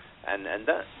 And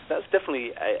that's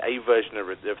definitely a version of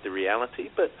the reality.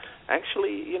 But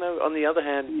actually, you know, on the other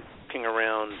hand, you're walking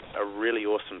around a really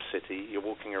awesome city. You're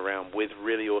walking around with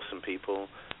really awesome people,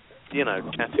 you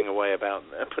know, chatting away about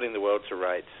putting the world to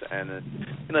rights. And,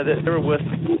 you know, there are worth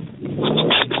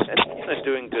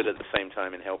doing good at the same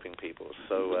time in helping people.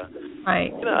 So,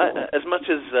 right. You know, as much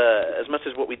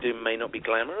as what we do may not be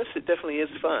glamorous, it definitely is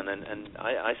fun, and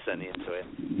I certainly enjoy it.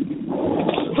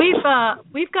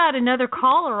 We've got another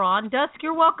caller on. Dusk,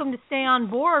 you're welcome to stay on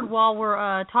board while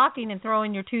we're talking and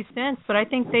throwing your 2 cents, but I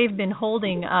think they've been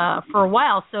holding for a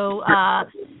while, so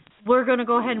we're going to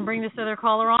go ahead and bring this other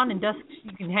caller on, and Dusk,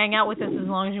 you can hang out with us as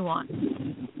long as you want.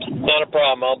 Not a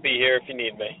problem. I'll be here if you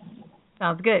need me.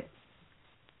 Sounds good.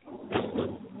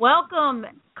 Welcome,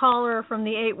 caller from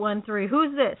the 813.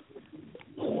 Who's this?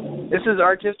 This is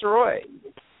Artist Roy.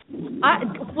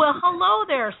 Well, hello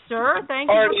there, sir. Thank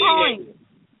you for calling.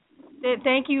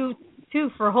 Thank you, too,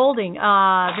 for holding. This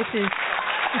is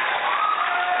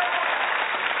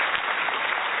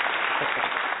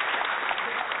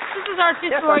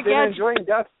Artist Roy. I've been enjoying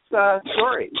Gus's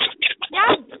story.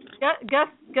 Yeah,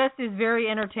 Gus is very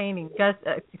entertaining. Dusk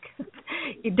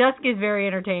is very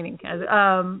entertaining.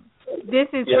 This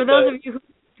is, for those of you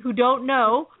who don't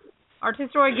know,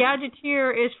 Artist Roy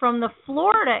Gadgeteer is from the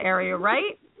Florida area,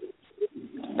 right?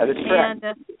 That is correct.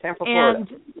 Tampa, Florida. And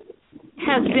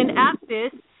has been at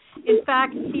this. In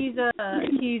fact,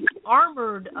 he's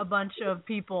armored a bunch of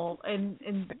people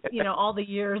in you know, all the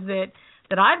years that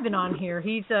I've been on here.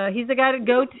 He's the guy to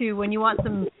go to when you want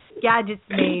some gadgets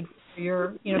made for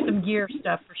your, you know, some gear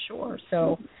stuff for sure.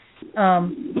 So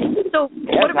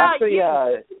what about actually,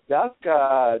 you?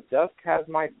 Dusk has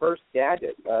my first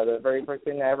gadget. The very first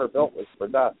thing I ever built was for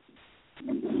Dusk.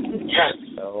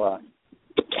 So, wow.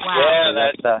 Yeah,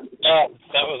 that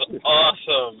was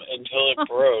awesome until it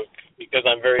broke because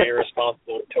I'm very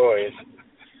irresponsible with toys.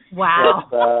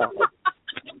 Wow.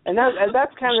 And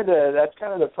that's kind of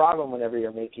the problem whenever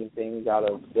you're making things out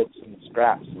of bits and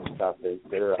scraps and stuff, is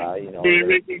they're not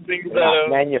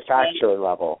manufacturer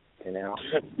level, you know.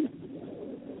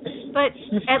 but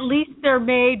at least they're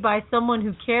made by someone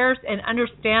who cares and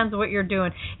understands what you're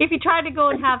doing. If you tried to go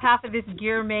and have half of this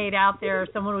gear made out there,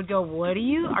 someone would go, "What are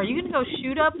you going to go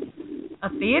shoot up a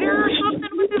theater or something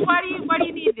with this? Why do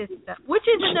you need this stuff?" Which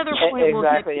is another point exactly. we'll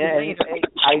get to later.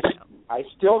 I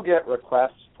still get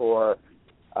requests for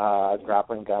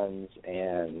grappling guns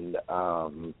and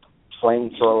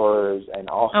flamethrowers and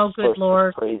all sorts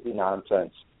of crazy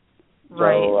nonsense.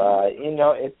 Right.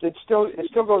 So it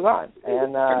still goes on,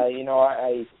 and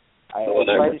I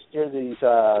try to steer these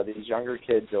younger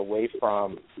kids away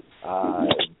from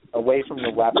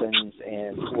the weapons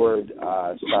and toward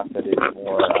stuff that is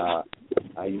more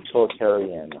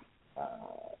utilitarian,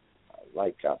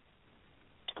 like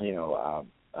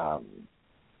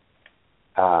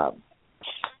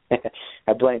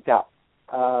I blanked out.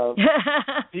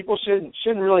 People shouldn't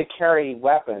really carry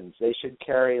weapons. They should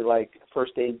carry like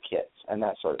first aid kits and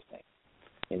that sort of thing.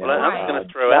 Well, I was going to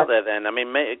throw out there then. I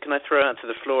mean, can I throw out to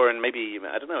the floor and maybe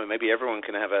I don't know, maybe everyone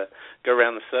can go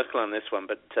around the circle on this one.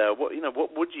 But what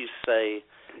would you say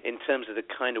in terms of the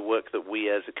kind of work that we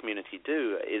as a community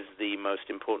do is the most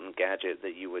important gadget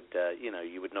that you would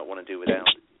not want to do without?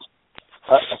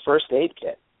 A first aid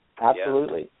kit,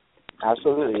 absolutely. Yeah.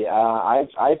 Absolutely.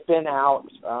 I've been out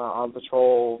on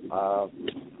patrol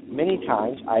many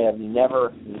times. I have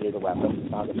never needed a weapon. It's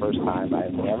not the first time. I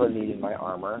have never needed my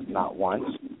armor, not once.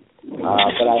 But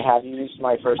I have used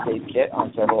my first aid kit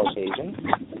on several occasions.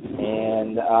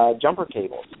 And jumper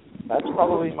cables. That's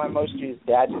probably my most used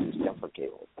gadget is jumper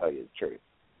cables, to tell you the truth.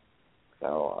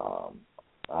 So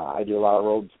I do a lot of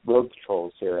road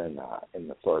patrols here in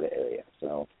the Florida area.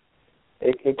 So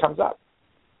it comes up.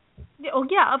 Oh,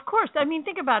 yeah, of course. I mean,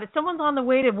 think about it. Someone's on the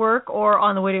way to work or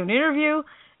on the way to an interview,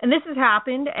 and this has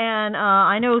happened, and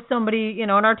I know somebody,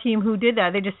 on our team who did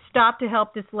that. They just stopped to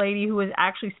help this lady who was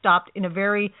actually stopped in a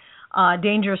very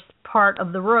dangerous part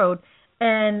of the road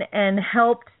and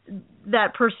helped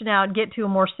that person out get to a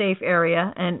more safe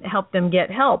area and help them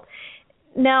get help.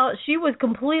 Now, she was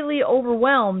completely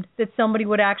overwhelmed that somebody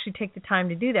would actually take the time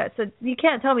to do that. So you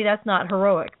can't tell me that's not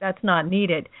heroic. That's not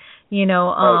needed.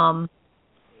 Right.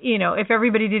 If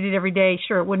everybody did it every day,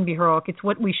 sure, it wouldn't be heroic. It's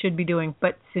what we should be doing.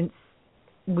 But since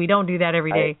we don't do that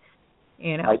every day,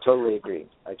 I totally agree.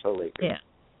 Yeah.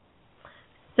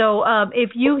 So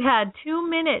if you had 2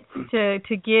 minutes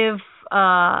to give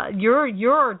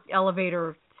your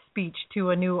elevator speech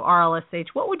to a new RLSH,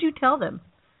 what would you tell them?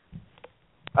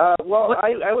 I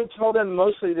would tell them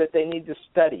mostly that they need to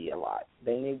study a lot.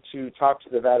 They need to talk to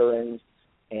the veterans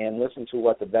and listen to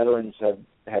what the veterans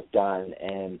have done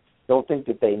and don't think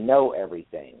that they know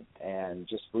everything, and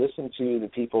just listen to the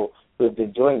people who have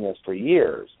been doing this for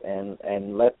years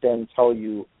and let them tell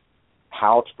you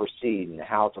how to proceed and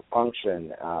how to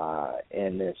function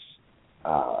in this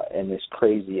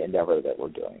crazy endeavor that we're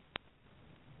doing.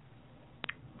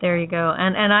 There you go.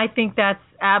 And I think that's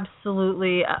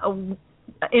absolutely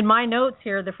in my notes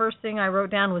here, the first thing I wrote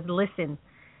down was listen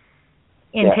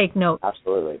and take notes.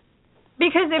 Absolutely.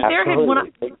 Because if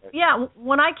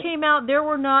when I came out, there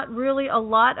were not really a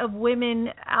lot of women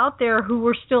out there who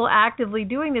were still actively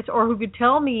doing this or who could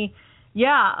tell me,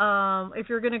 if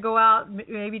you're going to go out,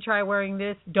 maybe try wearing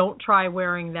this. Don't try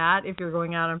wearing that if you're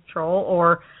going out on patrol,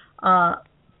 or try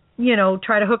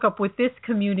to hook up with this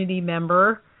community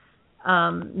member.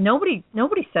 Nobody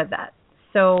said that.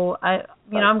 So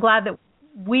I'm glad that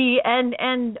we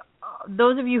and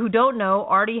those of you who don't know,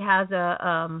 Artie has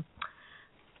a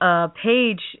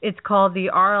page. It's called the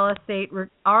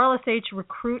RLSH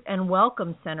Recruit and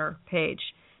Welcome Center page,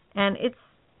 and it's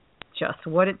just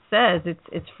what it says.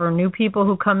 It's for new people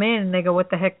who come in and they go,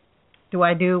 "What the heck do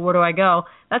I do? Where do I go?"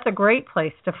 That's a great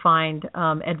place to find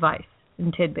advice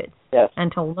and tidbits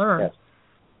and to learn. Yes.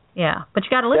 Yeah, but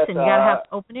you got to listen. You got to have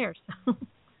open ears.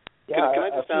 Can I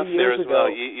just ask there as well?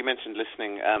 You mentioned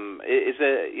listening. Is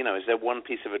there one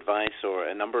piece of advice or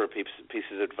a number of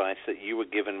pieces of advice that you were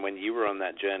given when you were on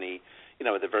that journey,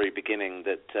 at the very beginning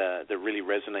that really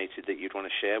resonated that you'd want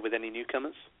to share with any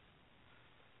newcomers?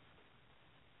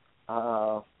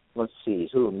 Let's see.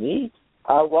 Who, me?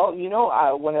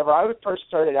 Whenever I first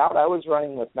started out, I was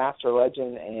running with Master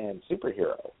Legend and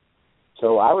Superhero.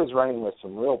 So I was running with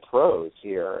some real pros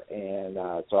here, and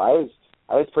so I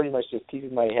was pretty much just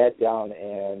keeping my head down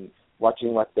and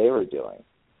watching what they were doing.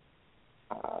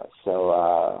 I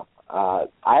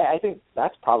think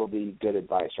that's probably good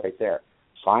advice right there.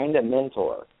 Find a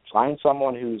mentor. Find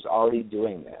someone who's already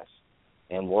doing this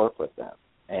and work with them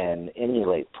and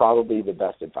emulate. Probably the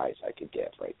best advice I could give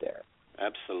right there.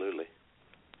 Absolutely.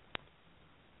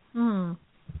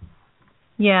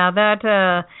 Yeah,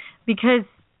 that because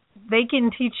they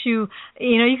can teach you,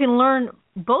 you can learn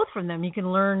both from them. You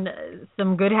can learn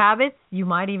some good habits. You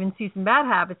might even see some bad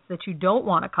habits that you don't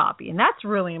want to copy, and that's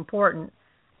really important.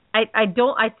 I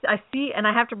see, and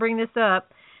I have to bring this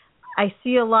up, I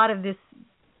see a lot of this,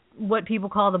 what people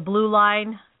call the blue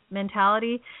line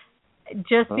mentality.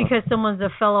 Just because someone's a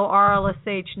fellow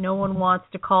RLSH, no one wants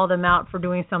to call them out for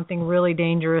doing something really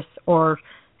dangerous or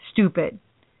stupid.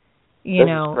 You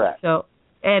know, correct. So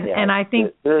and I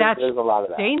think that's there's a lot of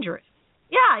that. Dangerous.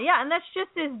 Yeah, and that's just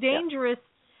as dangerous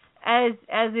as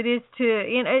it is to,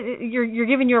 you know, you're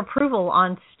giving your approval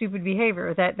on stupid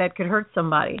behavior that could hurt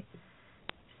somebody.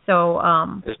 So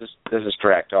this is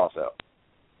correct also.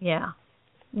 Yeah,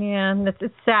 and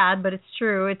it's sad, but it's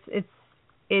true.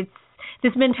 It's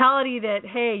this mentality that,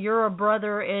 hey, you're a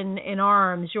brother in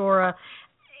arms,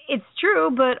 it's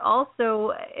true, but also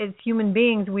as human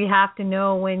beings, we have to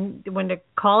know when to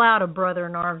call out a brother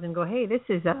in arms and go, hey,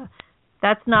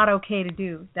 that's not okay to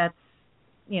do. That's,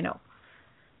 you know,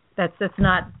 that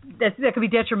could be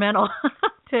detrimental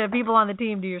to people on the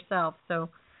team, to yourself. So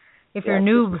if you're a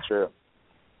noob, true.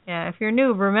 Yeah, if you're a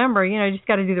noob, remember, you know, you just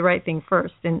got to do the right thing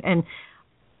first, and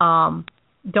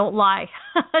don't lie.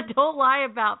 Don't lie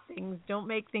about things. Don't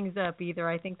make things up either.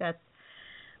 I think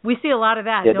we see a lot of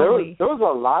that, don't we? There was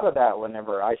a lot of that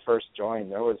whenever I first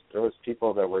joined. There was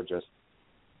people that were just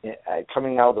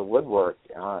coming out of the woodwork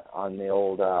on the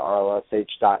old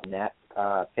RLSH.net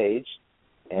page,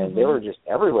 and they were just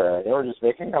everywhere. They were just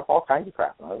making up all kinds of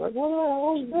crap. And I was like, what the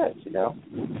hell is this, you know?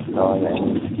 So,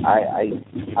 and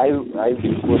I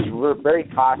was very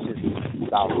cautious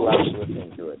about who I was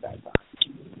listening to at that time.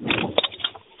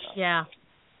 Yeah,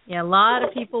 a lot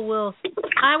of people will.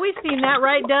 We've seen that,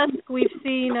 right, Dusk? We've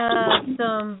seen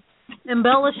some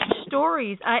embellished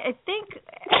stories. I think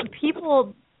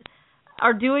people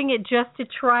are doing it just to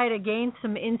try to gain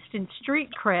some instant street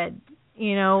cred,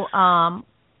 you know,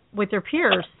 with their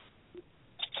peers.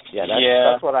 Yeah,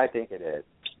 that's what I think it is.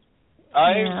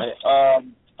 I've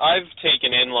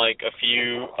taken in like a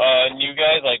few new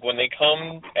guys, like when they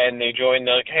come and they join,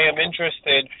 they're like, hey, I'm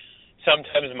interested.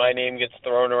 Sometimes my name gets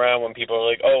thrown around when people are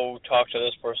like, oh, talk to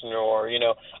this person, or, you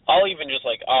know, I'll even just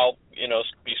like, I'll, you know,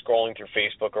 be scrolling through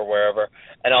Facebook or wherever,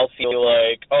 and I'll feel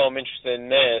like, oh, I'm interested in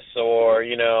this, or,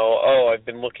 you know, oh, I've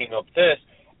been looking up this,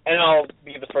 and I'll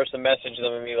be the first to message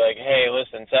them and be like, hey,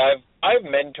 listen, so I've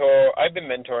been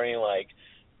mentoring like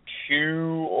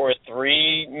 2 or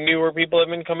 3 newer people that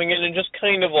have been coming in, and just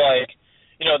kind of like,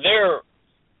 you know, they're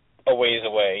a ways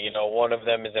away. You know, one of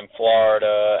them is in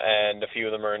Florida, and a few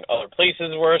of them are in other places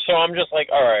so I'm just like,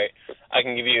 all right, I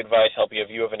can give you advice, help you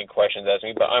if you have any questions, ask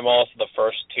me, but I'm also the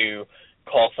first to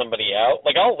call somebody out.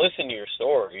 Like, I'll listen to your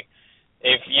story.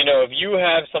 If you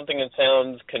have something that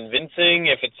sounds convincing,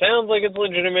 if it sounds like it's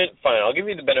legitimate, fine, I'll give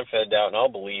you the benefit of the doubt and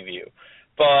I'll believe you.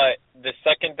 But the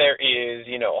second there is,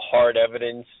 you know, hard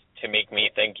evidence to make me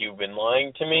think you've been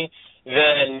lying to me,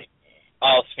 then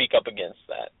I'll speak up against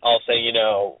that. I'll say, you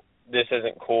know, this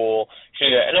isn't cool.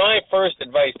 And my first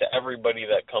advice to everybody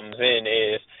that comes in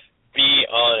is be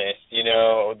honest. You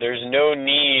know, there's no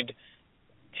need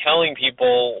telling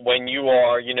people when you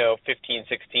are, you know, 15,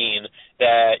 16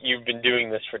 that you've been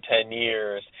doing this for 10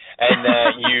 years and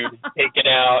that you've taken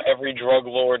out every drug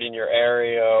lord in your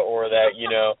area, or that, you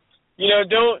know,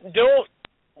 don't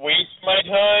waste my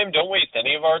time. Don't waste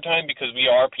any of our time, because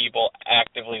we are people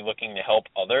actively looking to help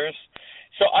others.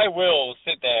 So I will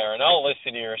sit there and I'll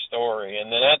listen to your story, and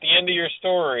then at the end of your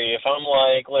story, if I'm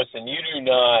like, listen,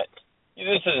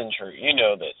 this isn't true, you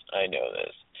know this, I know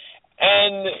this.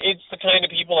 And it's the kind of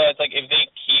people that's like, if they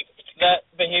keep that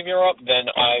behavior up,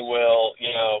 then I will,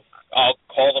 you know, I'll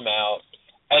call them out,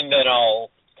 and then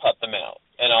I'll cut them out.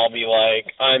 And I'll be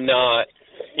like, I'm not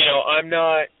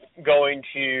going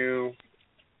to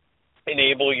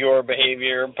enable your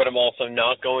behavior, but I'm also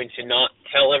not going to not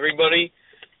tell everybody,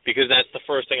 because that's the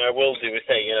first thing I will do is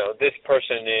say, you know, this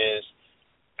person is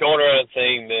going around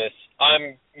saying this,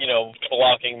 I'm, you know,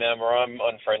 blocking them, or I'm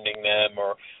unfriending them,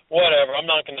 or whatever. I'm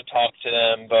not going to talk to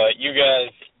them, but you guys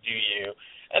do you.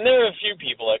 And there are a few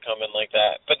people that come in like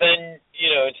that. But then, you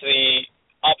know, it's the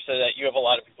opposite, that you have a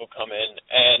lot of people come in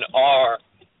and are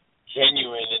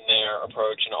genuine in their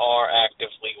approach and are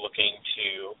actively looking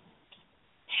to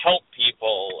help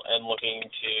people and looking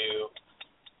to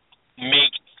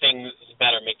make things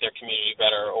better, make their community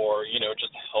better, or, you know,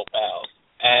 just help out.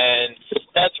 And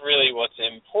that's really what's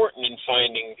important in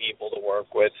finding people to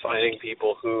work with, finding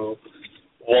people who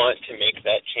want to make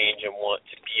that change and want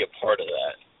to be a part of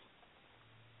that.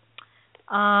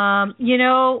 You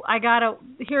know,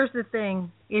 here's the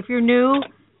thing. If you're new,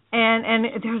 and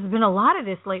there's been a lot of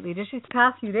this lately, just these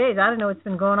past few days, I don't know what's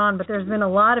been going on, but there's been a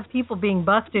lot of people being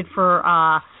busted for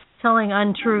telling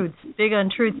untruths, big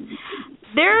untruths.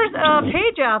 There's a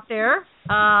page out there,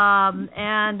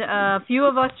 and a few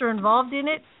of us are involved in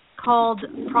it, called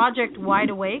Project Wide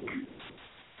Awake.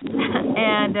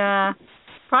 And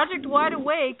Project Wide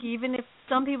Awake, even if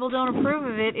some people don't approve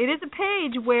of it, it is a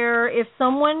page where if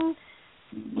someone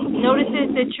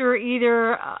notices that you're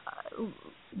either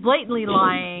blatantly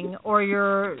lying or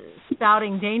you're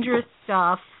spouting dangerous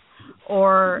stuff,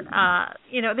 or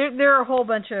there are a whole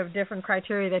bunch of different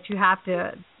criteria that you have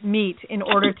to meet in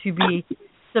order to be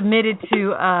submitted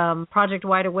to Project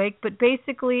Wide Awake. But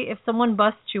basically, if someone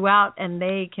busts you out and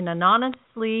they can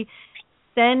anonymously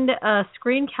send a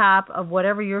screen cap of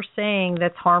whatever you're saying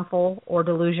that's harmful or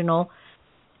delusional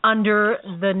under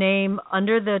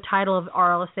the title of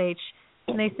RLSH,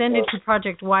 and they send it to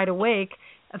Project Wide Awake,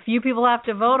 a few people have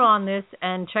to vote on this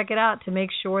and check it out to make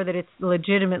sure that it's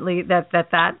legitimately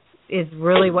that is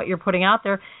really what you're putting out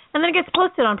there, and then it gets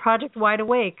posted on Project Wide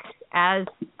Awake as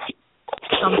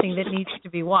something that needs to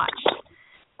be watched.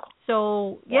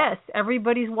 So yes,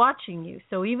 everybody's watching you.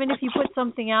 So even if you put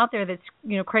something out there that's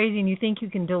crazy and you think you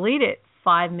can delete it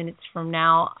 5 minutes from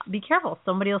now, be careful.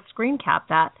 Somebody will screen cap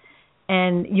that,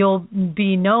 and you'll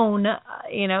be known.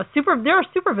 There are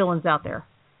supervillains out there,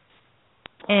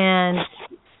 and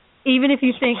even if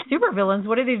you think supervillains,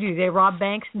 what do? They rob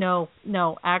banks? No.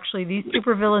 Actually, these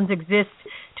supervillains exist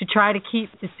to try to keep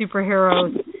the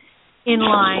superheroes in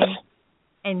line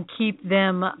and keep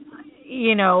them,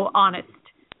 honest.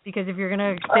 Because if you're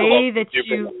going to say that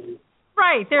you...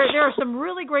 Right, there are some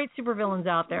really great supervillains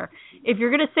out there. If you're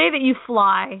going to say that you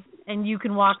fly and you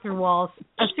can walk through walls,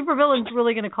 a supervillain's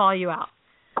really going to call you out.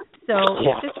 So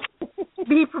just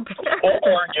be prepared.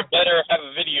 Or you better have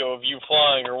a video of you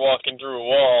flying or walking through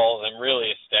walls and really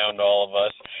astound all of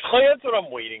us. That's what I'm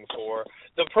waiting for.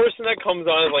 The person that comes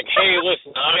on is like, hey,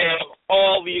 listen, I have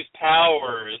all these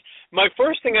powers. My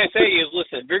first thing I say is,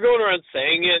 listen, if you're going around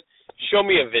saying it, show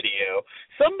me a video.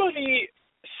 Somebody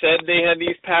said they had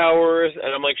these powers,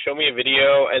 and I'm like, show me a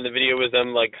video, and the video was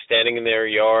them, like, standing in their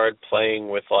yard playing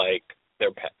with, like,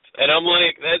 their pets. And I'm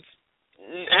like, that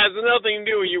has nothing to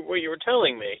do with what you were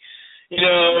telling me.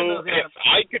 If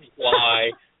I could fly,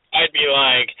 I'd be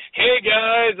like, hey,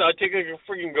 guys, I'll take, like, a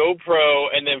freaking GoPro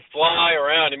and then fly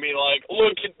around and be like,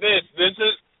 look at this. This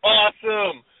is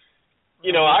awesome.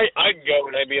 I'd go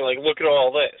and I'd be like, look at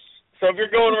all this. So if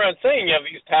you're going around saying you have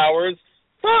these powers,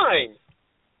 fine.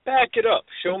 Back it up.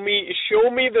 Show me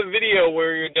the video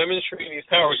where you're demonstrating these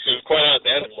powers, because quite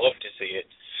honestly, I'd love to see it.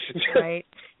 Right.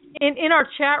 In our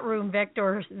chat room,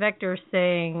 Vector's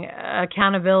saying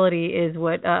accountability is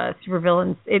what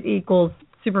supervillains, it equals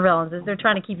supervillains, is they're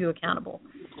trying to keep you accountable.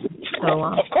 So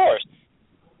of course.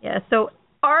 Yeah, so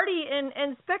Artie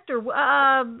and Spectre,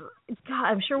 God,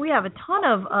 I'm sure we have a ton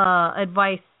of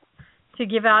advice to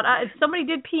give out. Somebody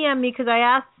did PM me because I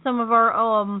asked some of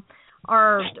our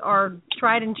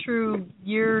tried and true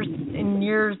years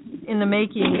in the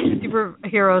making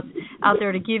superheroes out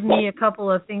there to give me a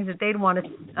couple of things that they'd want to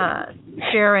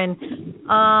share. And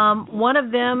one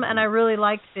of them, and I really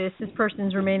liked this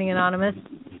person's remaining anonymous,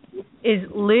 is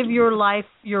live your life,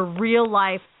 your real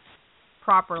life,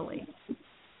 properly.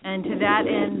 And to that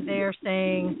end, they're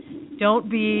saying,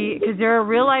 don't be, because there are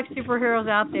real-life superheroes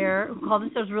out there who call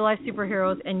themselves real-life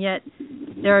superheroes, and yet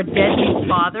there are deadbeat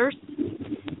fathers.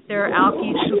 There are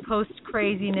alkies who post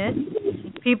craziness,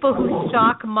 people who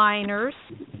stalk minors,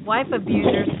 wife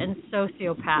abusers, and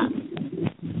sociopaths.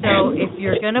 So if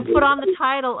you're going to put on the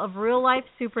title of real-life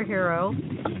superhero,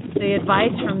 the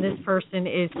advice from this person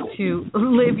is to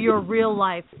live your real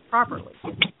life properly.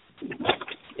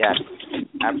 Yes,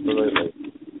 absolutely.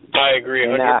 I agree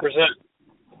 100%.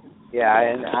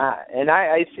 And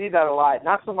I see that a lot.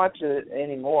 Not so much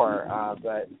anymore,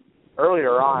 but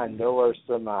earlier on there were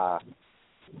some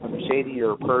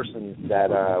shadier persons that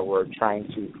were trying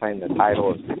to claim the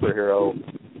title of superhero.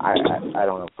 I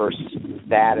don't know, first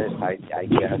status, I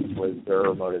guess, was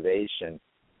their motivation,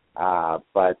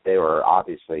 but they were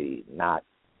obviously not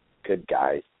good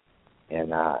guys.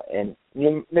 And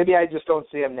maybe I just don't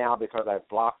see them now because I've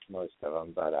blocked most of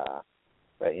them, but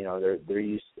they're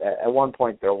used. At one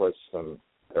point there was some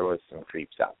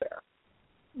creeps out there.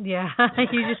 Yeah,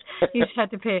 you just have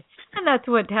to pay, and that's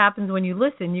what happens when you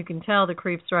listen. You can tell the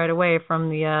creeps right away from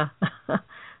the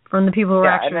from the people who are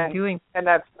actually doing. And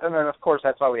then of course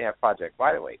that's why we have Project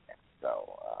Wide Awake now,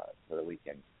 so that we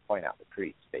can point out the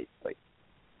creeps basically.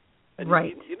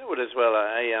 Right. You know what? As well,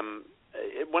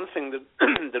 one thing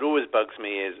that always bugs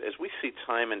me is we see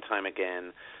time and time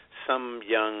again some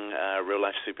young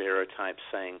real-life superhero types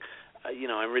saying,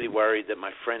 I'm really worried that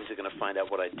my friends are going to find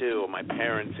out what I do, or my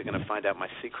parents are going to find out my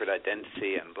secret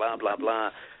identity, and blah, blah,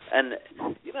 blah. And,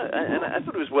 and I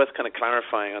thought it was worth kind of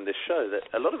clarifying on this show that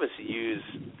a lot of us use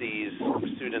these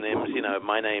pseudonyms.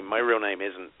 My real name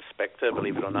isn't Spectre,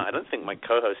 believe it or not. I don't think my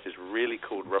co-host is really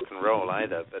called Rock and Roll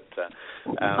either. But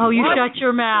you shut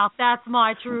your mouth. That's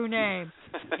my true name.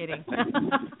 Kidding.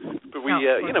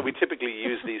 But we typically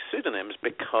use these pseudonyms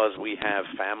because we have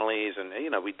families, and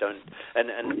we don't. And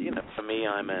for me,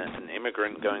 I'm an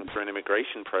immigrant going through an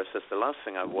immigration process. The last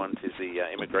thing I want is the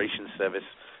immigration service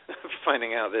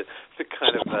finding out the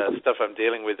kind of stuff I'm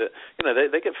dealing with.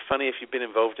 They get funny if you've been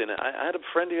involved in it. I had a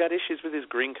friend who had issues with his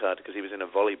green card because he was in a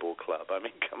volleyball club. I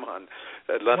mean, come on.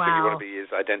 The last thing you want to be is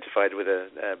identified with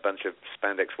a bunch of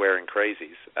spandex-wearing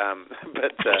crazies.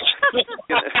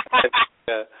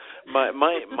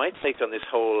 My take on this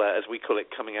whole, as we call it,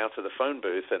 coming out of the phone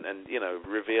booth and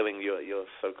revealing your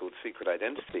so-called secret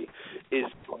identity is,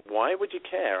 why would you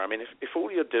care? I mean, if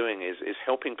all you're doing is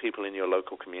helping people in your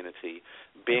local community,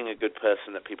 being a good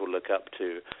person that people look up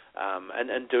to,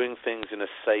 and doing things in a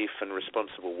safe and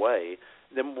responsible way,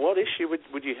 then what issue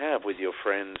would you have with your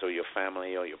friends or your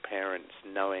family or your parents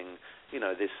knowing,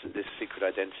 this secret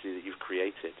identity that you've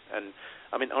created? And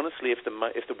I mean, honestly, if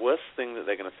the worst thing that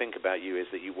they're going to think about you is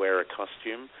that you wear a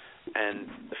costume, and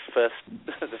the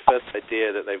first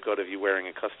idea that they've got of you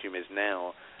wearing a costume is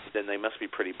now, then they must be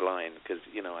pretty blind, because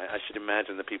I should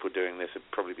imagine the people doing this have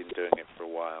probably been doing it for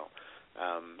a while.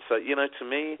 So to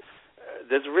me,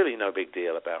 there's really no big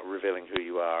deal about revealing who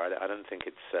you are. I don't think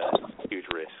it's a huge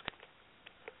risk.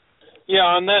 Yeah,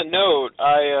 on that note,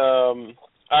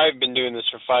 I've been doing this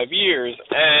for 5 years,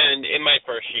 and in my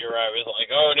first year I was like,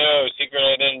 oh no, secret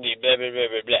identity, blah, blah, blah,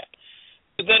 blah, blah.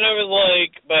 But then I was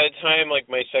like, by the time,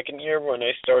 my second year when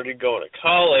I started going to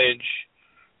college,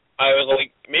 I was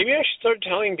like, maybe I should start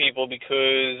telling people,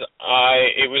 because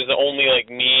it was only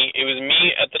me. It was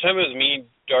me, at the time it was me,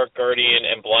 Dark Guardian,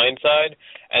 and Blindside,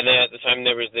 and then at the time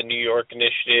there was the New York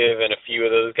Initiative, and a few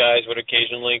of those guys would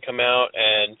occasionally come out,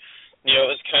 and it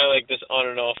was kind of like this on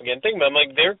and off again thing. But I'm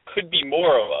like, there could be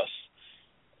more of us.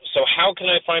 So how can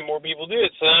I find more people to do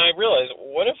it? So then I realized,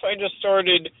 what if I just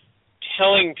started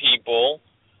telling people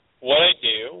what I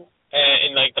do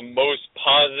in the most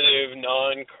positive,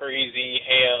 non-crazy,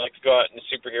 hey, I like to go out in a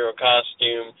superhero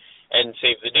costume and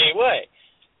save the day way.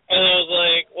 And I was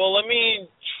like, well, let me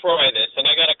try this. And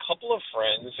I got a couple of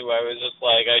friends who I was just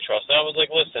like, I trust. And I was like,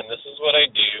 listen, this is what I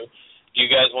do. Do you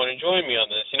guys want to join me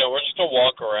on this? We're just going to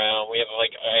walk around. We have,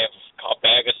 I have a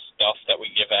bag of stuff that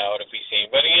we give out if we see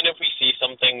anybody. And if we see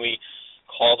something, we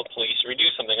call the police or we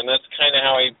do something. And that's kind of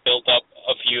how I built up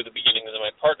a few of the beginnings of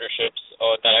my partnerships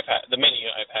that I've had, the many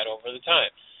I've had over the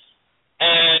time.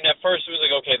 And at first it was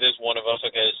like, okay, there's one of us.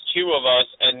 Okay, there's two of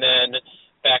us. And then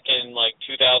back in,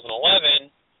 2011,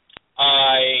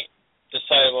 I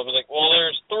decided, I was like, well,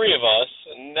 there's three of us.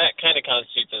 And that kind of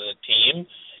constitutes as a team.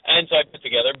 And so I put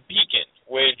together Beacon,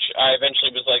 which I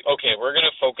eventually was like, okay, we're going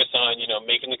to focus on,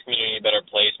 making the community a better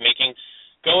place,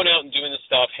 going out and doing the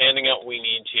stuff, handing out what we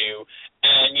need to.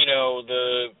 And,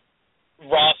 the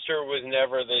roster was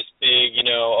never this big, it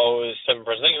was 7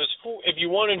 person thing. It was cool. If you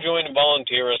want to join and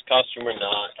volunteer as costume or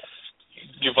not,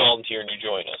 you volunteer and you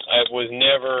join us. I was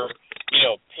never,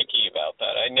 picky about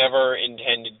that. I never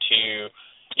intended to,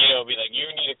 be like, you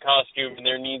need a costume and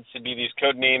there needs to be these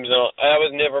code names. That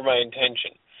was never my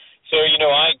intention. So,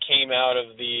 I came out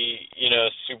of the,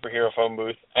 superhero phone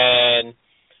booth, and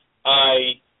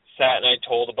I sat and I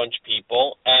told a bunch of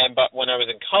people. But when I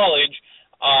was in college,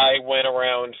 I went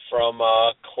around from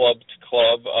club to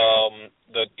club.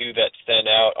 The dude that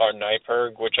stand out, our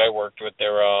NIPERG, which I worked with,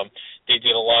 they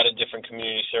did a lot of different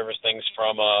community service things,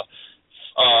 from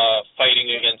fighting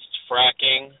against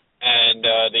fracking,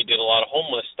 and they did a lot of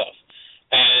homeless stuff.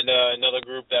 And another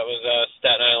group that was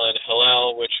Staten Island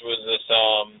Hillel, which was this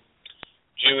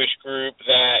Jewish group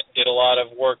that did a lot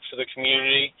of work for the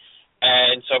community.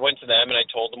 And so I went to them and I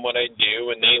told them what I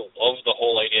do, and they loved the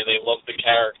whole idea. They loved the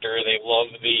character. They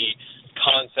loved the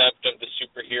concept of the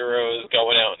superheroes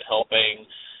going out and helping.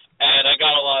 And I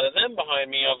got a lot of them behind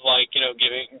me of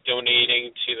donating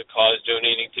to the cause,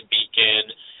 donating to Beacon.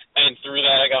 And through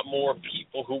that, I got more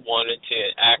people who wanted to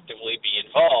actively be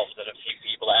involved, and a few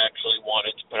people actually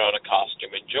wanted to put on a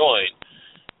costume and join.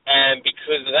 And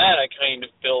because of that, I kind of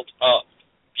built up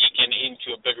Beacon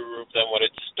into a bigger group than what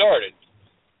it started.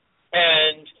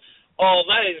 And all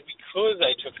that is because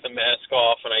I took the mask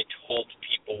off and I told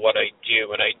people what I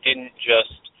do, and I didn't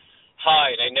just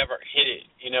hide. I never hid it.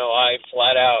 I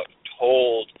flat out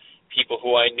told people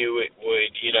who I knew it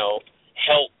would,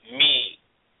 help me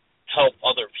help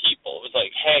other people. It was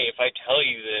like, hey, if I tell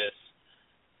you this,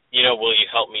 will you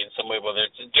help me in some way, whether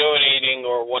it's donating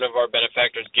or one of our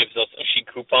benefactors gives us, she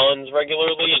coupons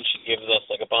regularly, and she gives us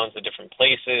like a bunch of different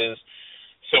places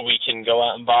so we can go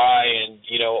out and buy, and,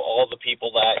 all the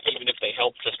people that, even if they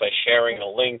help just by sharing a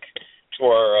link to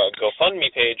our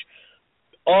GoFundMe page,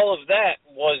 all of that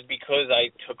was because I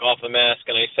took off the mask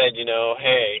and I said,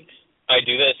 hey, I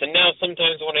do this. And now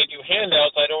sometimes when I do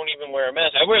handouts, I don't even wear a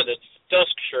mask. I wear this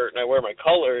dusk shirt and I wear my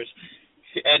colors,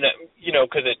 and,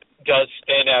 because it does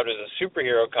stand out as a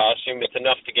superhero costume, it's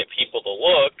enough to get people to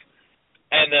look,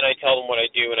 and then I tell them what I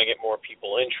do and I get more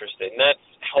people interested. And that's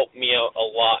helped me out a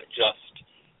lot, just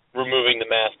removing the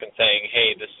mask and saying,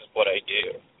 hey, this is what I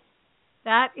do.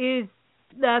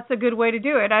 That's a good way to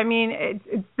do it. I mean,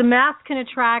 the mask can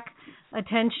attract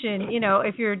attention.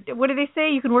 If you're, what do they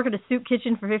say? You can work at a soup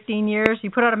kitchen for 15 years.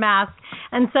 You put on a mask,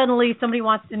 and suddenly somebody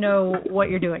wants to know what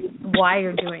you're doing, why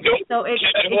you're doing it. So it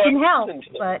can help,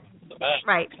 but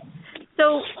right.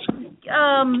 So,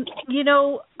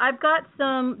 I've got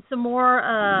some more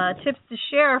tips to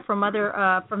share from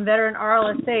veteran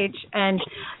RLSH, and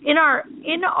in our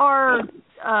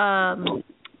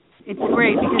it's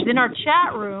great because in our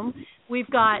chat room we've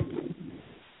got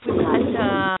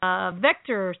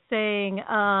Vector saying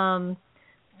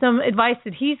some advice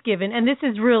that he's given, and this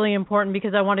is really important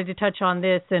because I wanted to touch on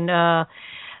this. And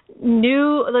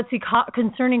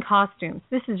concerning costumes.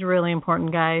 This is really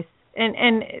important, guys.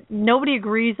 And nobody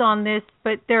agrees on this,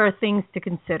 but there are things to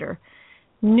consider.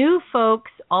 New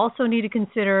folks also need to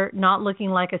consider not looking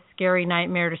like a scary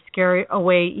nightmare to scare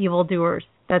away evildoers.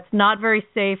 That's not very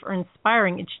safe or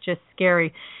inspiring. It's just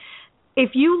scary. If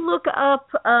you look up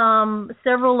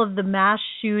several of the mass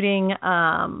shooting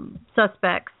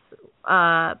suspects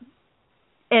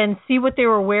and see what they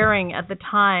were wearing at the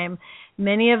time,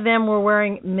 many of them were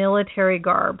wearing military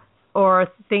garb or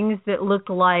things that looked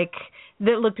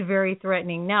very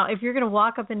threatening. Now, if you're going to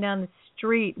walk up and down the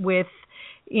street with,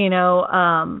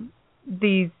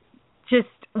 these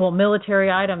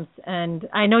military items, and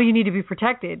I know you need to be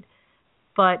protected,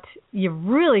 but you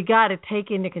really got to take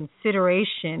into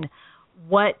consideration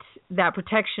what that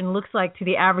protection looks like to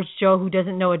the average Joe who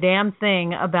doesn't know a damn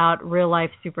thing about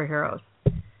real-life superheroes.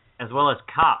 As well as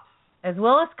cops.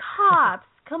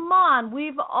 Come on.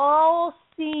 We've all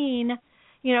seen,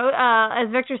 as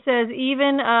Victor says,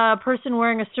 even a person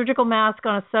wearing a surgical mask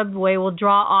on a subway will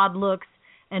draw odd looks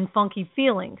and funky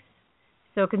feelings.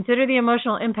 So consider the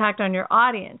emotional impact on your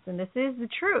audience, and this is the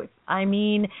truth. I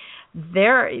mean,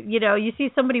 you see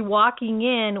somebody walking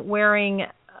in wearing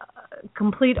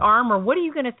complete armor. What are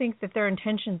you going to think that their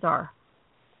intentions are?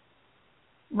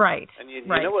 Right. And you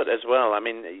know what, as well, I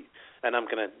mean, and I'm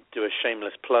going to do a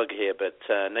shameless plug here, but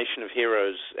Nation of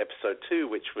Heroes Episode 2,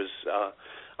 which was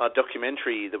our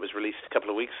documentary that was released a couple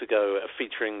of weeks ago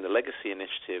featuring the Legacy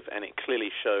Initiative, and it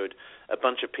clearly showed a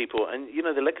bunch of people. And,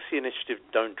 the Legacy Initiative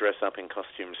don't dress up in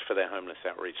costumes for their homeless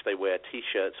outreach. They wear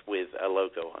T-shirts with a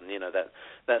logo on.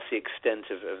 That's the extent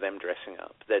of them dressing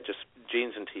up. They're just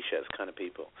jeans and T-shirts kind of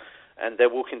people. And they're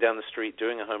walking down the street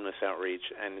doing a homeless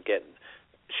outreach and get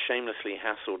shamelessly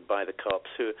hassled by the cops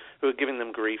who are giving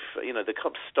them grief. The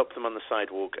cops stop them on the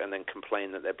sidewalk and then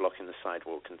complain that they're blocking the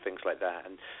sidewalk and things like that.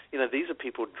 And, these are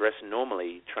people dressed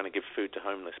normally trying to give food to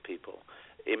homeless people.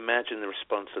 Imagine the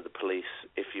response of the police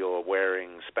if you're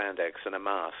wearing spandex and a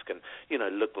mask and,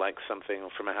 look like something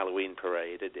from a Halloween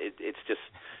parade. It's just,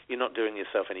 you're not doing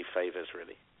yourself any favors,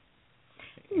 really.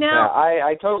 No. Yeah,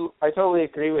 I totally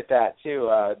agree with that, too.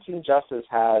 Team Justice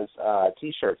has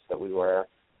T-shirts that we wear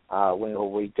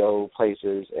when we go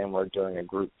places and we're doing a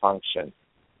group function.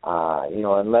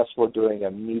 Unless we're doing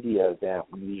a media event,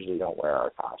 we usually don't wear our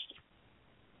costume.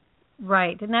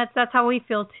 Right, and that's how we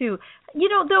feel too.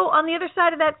 Though on the other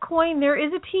side of that coin, there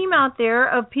is a team out there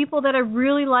of people that I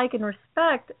really like and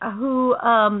respect who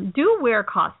do wear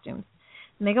costumes,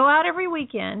 and they go out every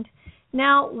weekend.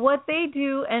 Now, what they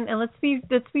do, and let's be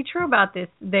true about this,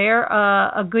 they're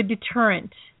a good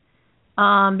deterrent.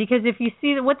 Because if you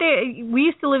see we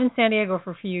used to live in San Diego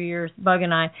for a few years, Bug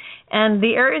and I, and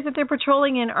the areas that they're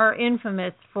patrolling in are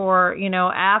infamous for,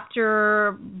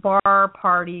 after bar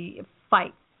party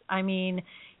fights. I mean,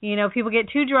 people get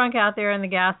too drunk out there in the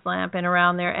gas lamp and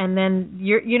around there, and then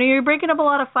you're breaking up a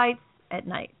lot of fights at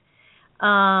night.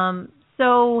 And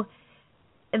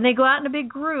they go out in a big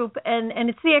group, and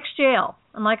it's the ex-jail.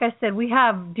 And like I said, we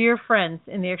have dear friends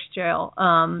in the ex-jail.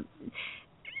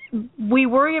 We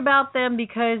worry about them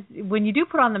because when you do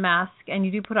put on the mask and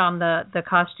you do put on the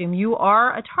costume, you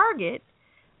are a target.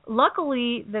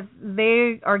 Luckily,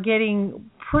 they are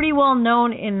getting pretty well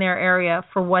known in their area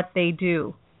for what they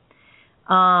do.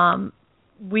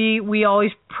 we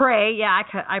always pray. Yeah,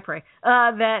 I pray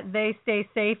that they stay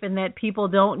safe and that people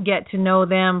don't get to know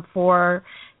them for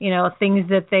things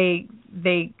that they.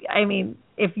 I mean,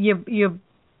 if you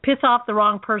piss off the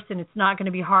wrong person, it's not going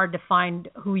to be hard to find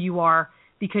who you are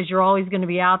because you're always going to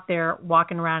be out there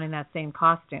walking around in that same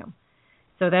costume.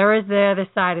 So there is the other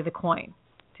side of the coin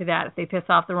to that. If they piss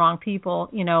off the wrong people,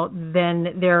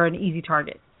 then they're an easy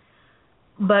target.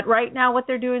 But right now what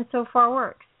they're doing so far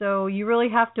works. So you really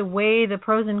have to weigh the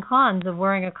pros and cons of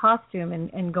wearing a costume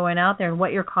and going out there and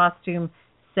what your costume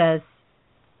says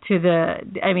to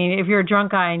if you're a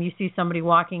drunk guy and you see somebody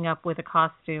walking up with a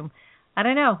costume, I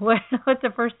don't know, what's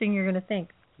the first thing you're going to think?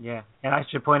 Yeah, and I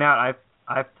should point out,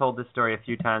 I've told this story a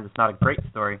few times. It's not a great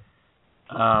story.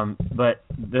 But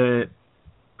the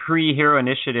pre-Hero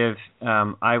Initiative,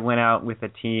 I went out with a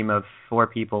team of 4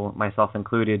 people, myself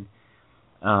included,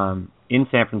 in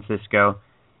San Francisco,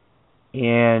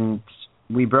 and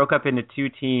we broke up into 2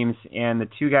 teams, and the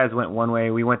 2 guys went one way,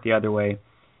 we went the other way.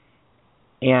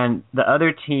 And the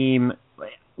other team,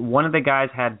 one of the guys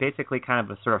had basically kind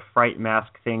of a sort of fright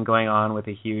mask thing going on with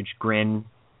a huge grin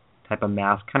type of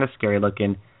mask, kind of scary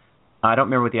looking. I don't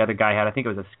remember what the other guy had. I think it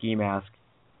was a ski mask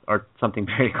or something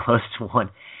very close to one.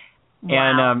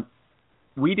 Wow. And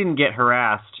we didn't get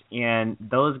harassed, and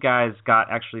those guys got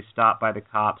actually stopped by the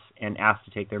cops and asked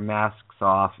to take their masks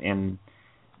off, and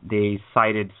they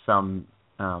cited some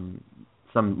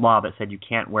law that said you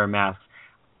can't wear masks.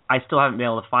 I still haven't been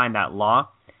able to find that law,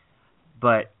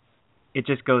 but it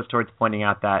just goes towards pointing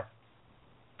out that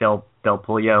they'll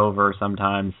pull you over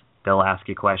sometimes. They'll ask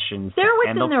you questions. They're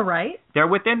within their right. They're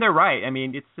within their right. I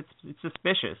mean, it's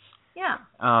suspicious. Yeah.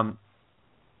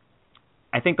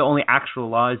 I think the only actual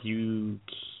law is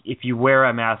if you wear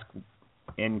a mask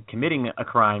in committing a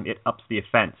crime, it ups the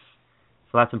offense.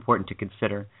 So that's important to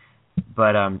consider.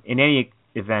 But in any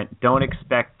event, don't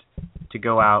expect to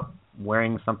go out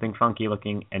wearing something funky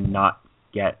looking and not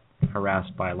get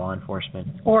harassed by law enforcement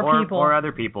or people or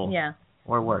other people. Yeah.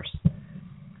 Or worse.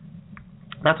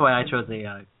 That's why I chose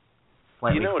a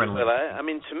slightly friendly. I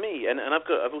mean, to me, and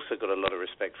I've also got a lot of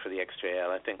respect for the XJL.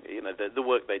 I think the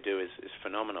work they do is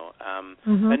phenomenal.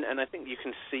 And I think you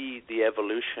can see the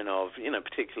evolution of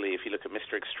particularly if you look at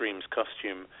Mr. Extreme's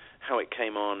costume, how it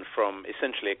came on from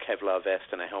essentially a Kevlar vest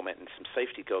and a helmet and some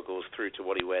safety goggles through to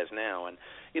what he wears now. And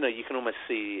you can almost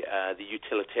see the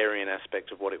utilitarian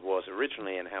aspect of what it was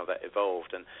originally and how that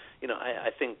evolved. And I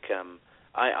think.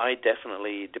 I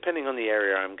definitely, depending on the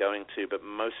area I'm going to, but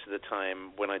most of the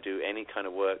time when I do any kind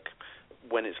of work,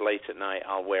 when it's late at night,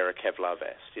 I'll wear a Kevlar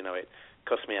vest. It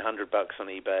cost me $100 on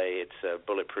eBay. It's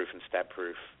bulletproof and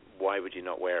stab-proof. Why would you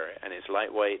not wear it? And it's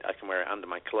lightweight. I can wear it under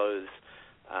my clothes.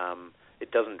 It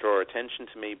doesn't draw attention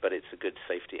to me, but it's a good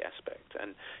safety aspect.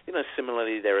 And,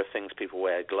 similarly, there are things people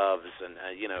wear, gloves and,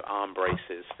 arm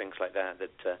braces, things like that,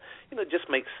 just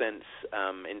make sense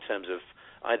in terms of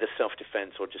either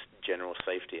self-defense or just general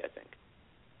safety, I think.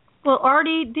 Well,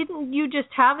 Artie, didn't you just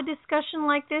have a discussion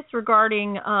like this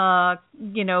regarding,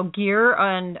 gear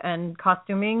and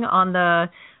costuming on the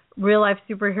Real Life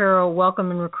Superhero Welcome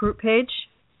and Recruit page?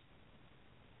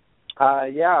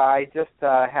 Yeah, I just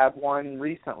had one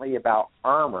recently about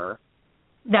armor.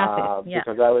 That's it. Yeah.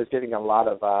 Because I was getting a lot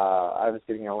of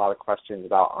questions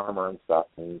about armor and stuff,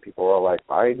 and people were like,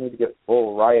 "I need to get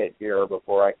full riot gear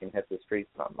before I can hit the streets."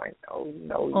 And I'm like, "No, you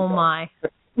don't." My,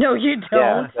 no, you don't.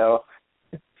 Yeah, so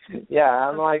yeah,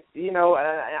 I'm like, and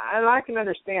I can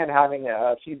understand having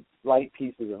a few light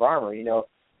pieces of armor.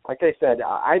 Like I said,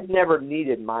 I've never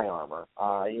needed my armor.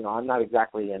 I'm not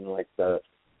exactly in like the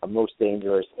most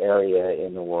dangerous area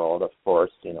in the world. Of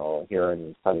course, here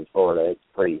in sunny Florida,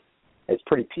 it's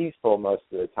pretty peaceful most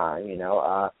of the time,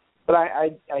 But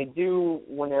I do,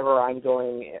 whenever I'm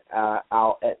going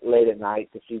out late at night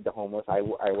to feed the homeless, I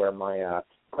wear my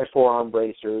forearm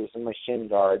bracers and my shin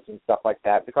guards and stuff like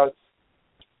that because,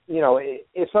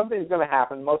 if something's going to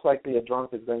happen, most likely a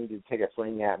drunk is going to take a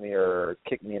swing at me or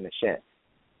kick me in the shin.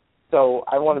 So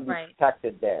I want to be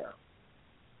protected there.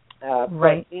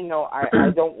 But,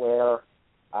 I don't wear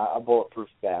a bulletproof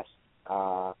vest.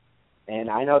 And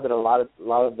I know that a lot of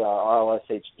the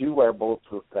RLSH do wear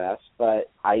bulletproof vests,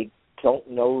 but I don't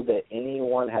know that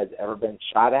anyone has ever been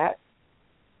shot at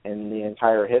in the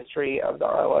entire history of the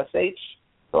RLSH.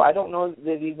 So I don't know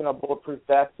that even a bulletproof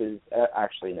vest is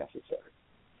actually necessary.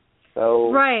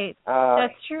 So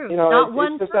that's true. Not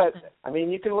one person.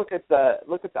 You can look at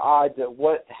the odds of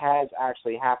what has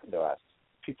actually happened to us.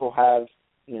 People have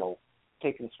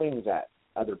taken swings at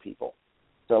other people.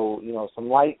 So, some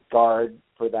light guard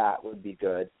for that would be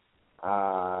good.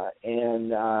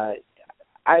 And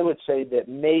I would say that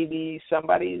maybe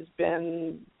somebody's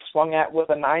been swung at with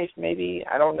a knife, maybe.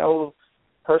 I don't know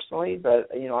personally, but,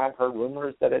 I've heard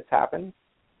rumors that it's happened.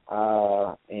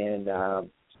 So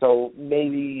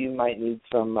maybe you might need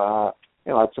some,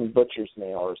 some butcher's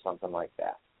nail or something like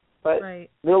that. But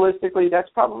realistically, that's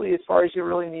probably as far as you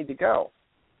really need to go.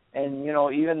 And,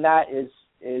 even that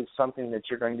is something that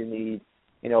you're going to need,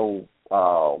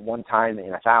 one time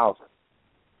in 1,000.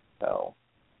 So,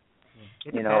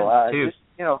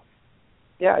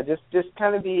 just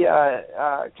kind of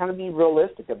be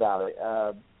realistic about it.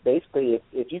 Basically,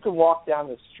 if you can walk down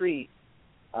the street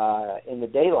in the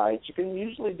daylight, you can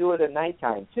usually do it at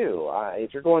nighttime too.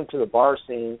 If you're going to the bar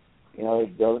scene,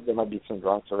 there might be some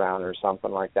drunks around or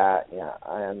something like that. Yeah,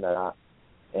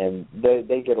 and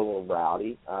they get a little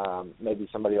rowdy. Maybe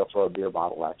somebody will throw a beer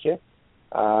bottle at you.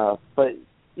 But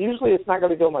usually it's not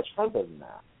going to go much further than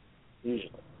that.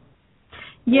 Usually.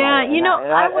 Yeah,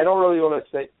 I don't really want to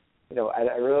say. I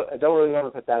don't really want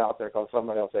to put that out there because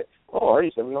somebody will say, "Oh,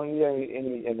 already said we don't need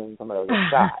any," and then somebody will get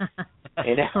shot.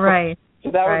 Right.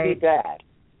 So that would be bad.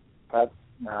 But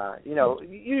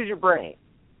use your brain.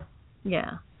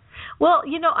 Yeah. Well,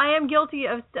 I am guilty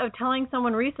of telling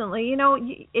someone recently,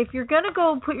 if you're going to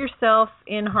go put yourself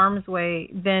in harm's way,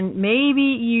 then maybe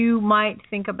you might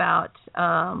think about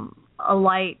a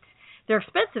light. They're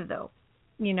expensive, though.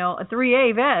 A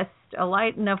 3A vest, a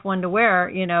light enough one to wear,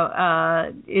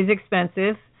 is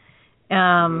expensive.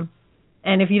 And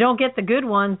if you don't get the good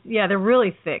ones, they're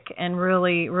really thick and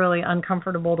really, really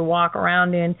uncomfortable to walk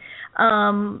around in.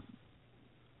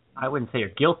 I wouldn't say you're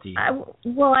guilty. I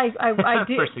did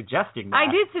for suggesting that. I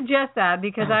did suggest that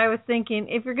because I was thinking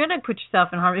if you're going to put yourself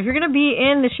in harm, if you're going to be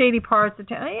in the shady parts of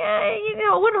town, it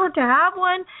wouldn't hurt to have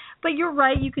one. But you're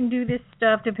right, you can do this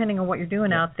stuff depending on what you're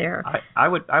doing out there. I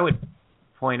would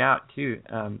point out too,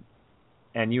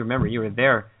 and you remember you were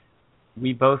there.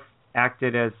 We both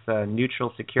acted as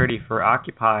neutral security for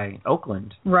Occupy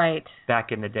Oakland. Right.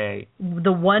 Back in the day.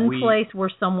 The one place where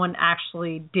someone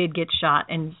actually did get shot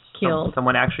and killed.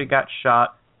 Someone actually got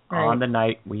shot on the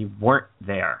night we weren't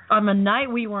there. On the night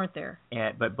we weren't there.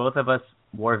 But both of us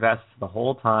wore vests the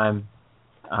whole time.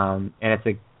 And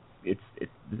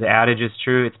the adage is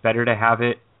true. It's better to have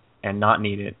it and not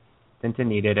need it than to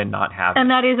need it and not have it. And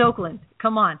that is Oakland.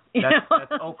 Come on.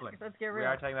 That's Oakland. Let's get real. We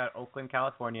are talking about Oakland,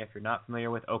 California. If you're not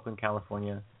familiar with Oakland,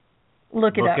 California,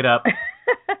 look it up.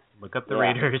 Look up the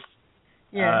Raiders.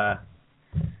 Yeah.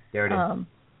 There it is.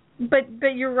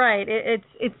 But you're right.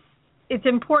 It's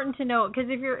important to know because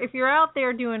if you're out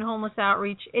there doing homeless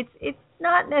outreach, it's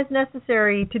not as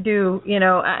necessary to do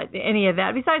any of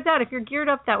that. Besides that, if you're geared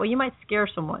up that way, you might scare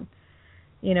someone.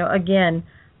 Again.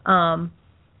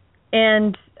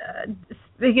 And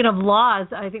speaking of laws,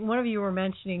 I think one of you were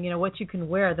mentioning, what you can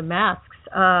wear, the masks.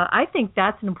 I think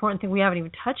that's an important thing we haven't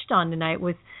even touched on tonight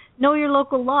with know your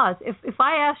local laws. If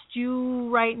I asked you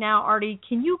right now, Artie,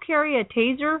 can you carry a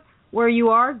taser where you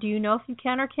are? Do you know if you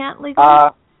can or can't legally?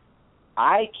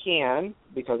 I can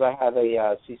because I have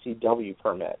a CCW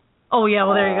permit. Oh, yeah,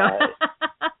 well, there you go.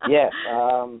 Yes.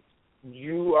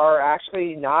 You are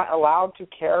actually not allowed to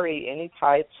carry any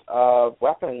types of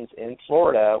weapons in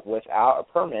Florida without a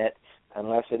permit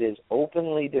unless it is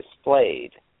openly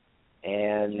displayed.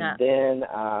 And then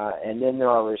there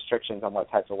are restrictions on what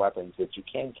types of weapons that you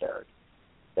can carry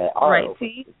that are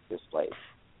openly displayed.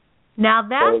 Now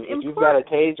that's important. If you've got a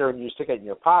taser and you stick it in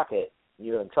your pocket,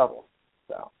 you're in trouble.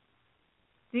 So.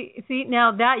 See,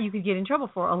 now that you could get in trouble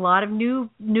for. A lot of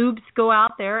noobs go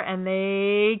out there and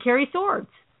they carry swords.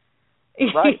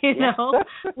 Right.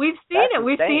 We've seen it.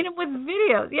 We've seen it with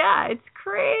videos. Yeah, it's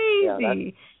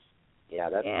crazy.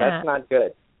 That's not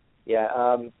good.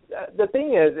 Yeah. The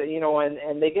thing is,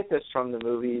 and they get this from the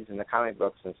movies and the comic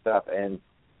books and stuff, and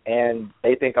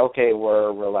they think, okay,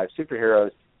 we're real life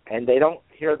superheroes, and they don't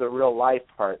hear the real life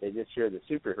part. They just hear the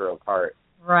superhero part.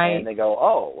 Right. And they go,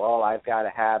 oh, well, I've got to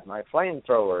have my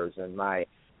flamethrowers and my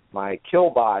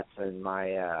killbots and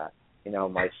my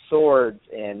my swords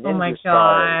and ninja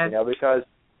stars,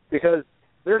 because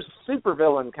there's a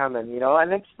supervillain coming,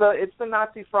 and it's the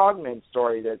Nazi frogman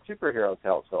story that superheroes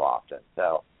tell so often.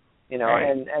 So,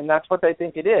 and that's what they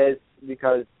think it is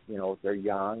because, they're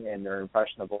young and they're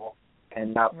impressionable.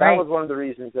 And that was one of the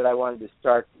reasons that I wanted to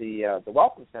start the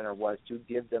Welcome Center was to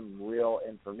give them real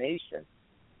information.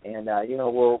 And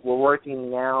we're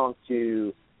working now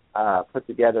to put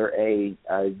together a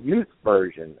youth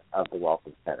version of the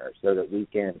Welcome Center so that we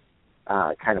can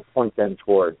kind of point them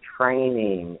toward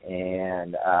training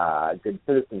and good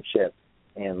citizenship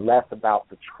and less about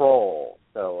patrol.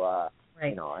 So,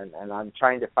 and I'm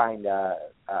trying to find a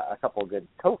couple of good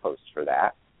co-hosts for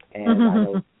that. And I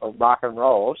know Rock and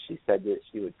Roll, she said that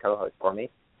she would co-host for me.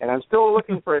 and I'm still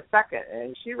looking for a second.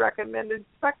 And she recommended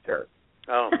Spectre.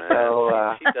 Oh man,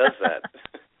 so, she does that.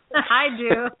 I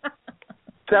do.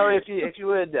 So if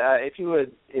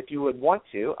you would want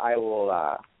to, I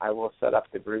will set up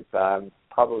the group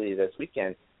probably this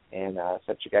weekend and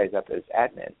set you guys up as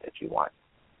admin if you want.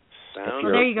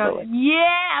 There you go.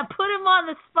 Yeah, put him on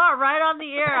the spot right on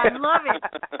the air. I love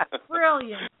it.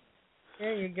 Brilliant.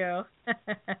 There you go.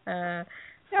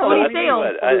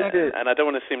 And I don't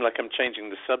want to seem like I'm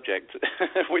changing the subject,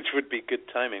 which would be good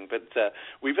timing, but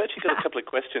we've actually got a couple of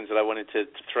questions that I wanted to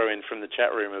throw in from the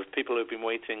chat room of people who've been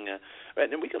waiting.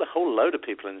 And we got a whole load of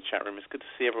people in the chat room. It's good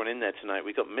to see everyone in there tonight.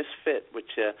 We got Misfit,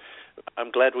 which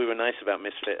I'm glad we were nice about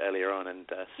Misfit earlier on. And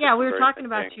yeah, we were talking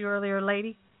about you earlier,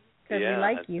 lady, because we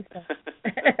like you.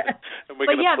 And we're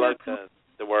going to plug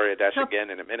the Warrior Dash again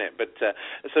in a minute. But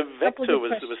so Vector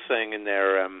was saying in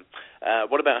there,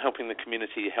 what about helping the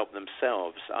community help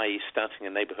themselves, i.e. starting a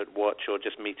neighborhood watch or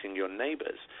just meeting your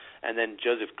neighbors? And then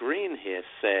Joseph Green here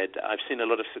said, I've seen a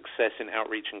lot of success in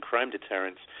outreach and crime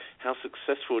deterrence. How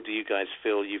successful do you guys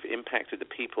feel you've impacted the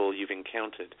people you've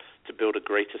encountered to build a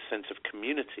greater sense of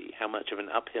community? How much of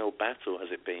an uphill battle has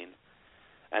it been?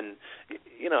 And,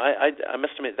 you know, I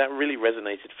must admit that really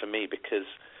resonated for me because,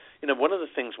 you know, one of the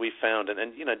things we found, and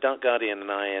you know, Dark Guardian and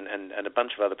I and a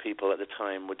bunch of other people at the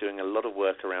time were doing a lot of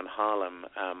work around Harlem.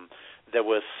 There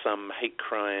were some hate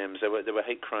crimes. There were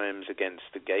hate crimes against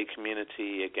the gay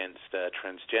community, against a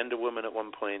transgender woman at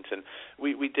one point, and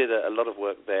we did a lot of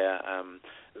work there,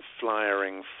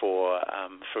 flyering for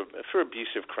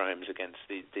abusive crimes against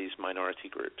these minority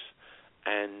groups,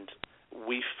 and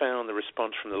we found the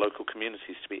response from the local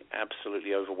communities to be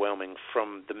absolutely overwhelming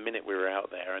from the minute we were out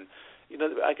there. And you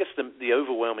know, I guess the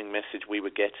overwhelming message we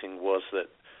were getting was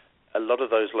that a lot of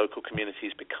those local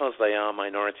communities, because they are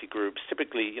minority groups,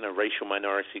 typically, you know, racial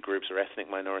minority groups or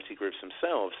ethnic minority groups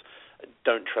themselves,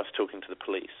 don't trust talking to the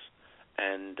police.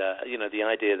 And, you know, the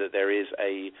idea that there is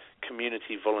a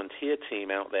community volunteer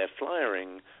team out there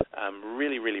flyering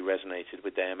really, really resonated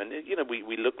with them. And, you know,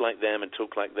 we look like them and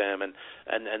talk like them, and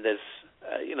there's,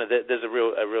 you know, there's a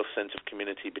real sense of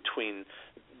community between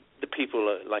the people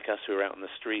like us who are out on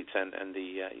the streets and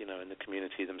the you know, in the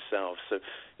community themselves. So,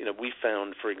 you know, we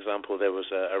found, for example, there was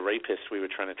a rapist we were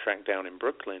trying to track down in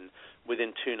Brooklyn.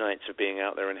 Within 2 nights of being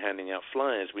out there and handing out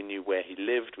flyers, we knew where he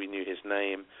lived, we knew his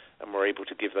name, and were able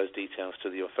to give those details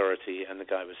to the authority, and the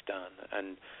guy was done.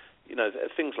 And, you know,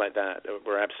 things like that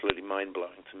were absolutely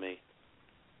mind-blowing to me.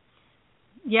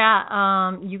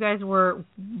 Yeah, you guys were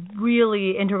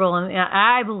really integral,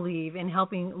 I believe, in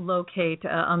helping locate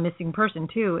a missing person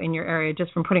too in your area,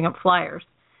 just from putting up flyers.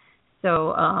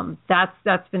 So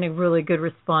that's been a really good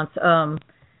response.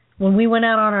 When we went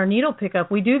out on our needle pickup,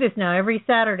 we do this now every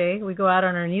Saturday. We go out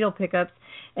on our needle pickups,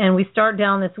 and we start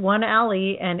down this one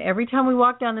alley. And every time we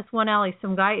walk down this one alley,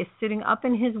 some guy is sitting up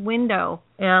in his window,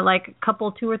 like a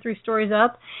couple, 2 or 3 stories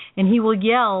up, and he will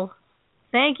yell,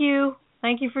 "Thank you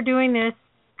for doing this."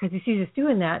 Because he sees us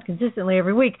doing that consistently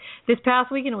every week. This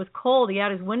past weekend it was cold. He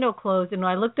had his window closed, and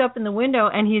I looked up in the window,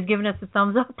 and he's giving us a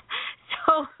thumbs up.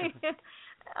 So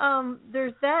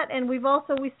there's that, and we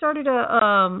started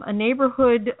a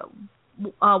neighborhood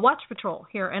watch patrol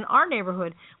here in our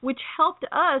neighborhood, which helped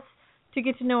us to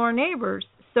get to know our neighbors.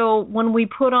 So when we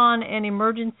put on an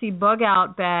emergency bug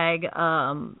out bag,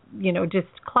 you know, just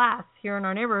class here in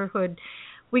our neighborhood,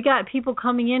 we got people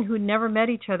coming in who'd never met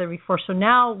each other before. So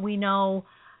now we know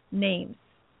names.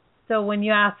 So when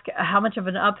you ask how much of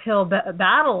an uphill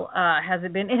battle has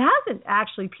it been, it hasn't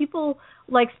actually. People,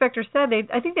 like Spectre said,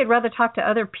 I think they'd rather talk to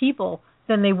other people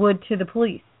than they would to the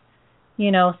police.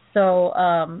 You know, so,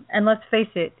 and let's face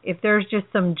it, if there's just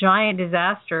some giant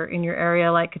disaster in your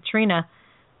area like Katrina,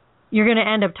 you're going to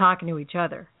end up talking to each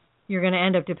other. You're going to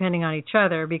end up depending on each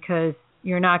other because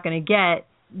you're not going to get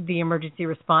the emergency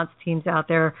response teams out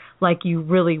there like you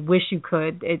really wish you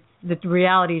could. The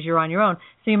reality is you're on your own,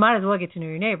 so you might as well get to know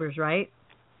your neighbors, right?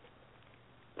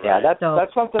 Yeah,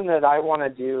 that's something that I want to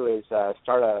do is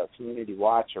start a community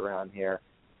watch around here,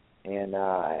 and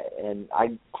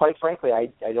I quite frankly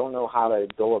I don't know how to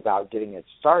go about getting it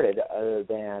started other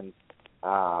than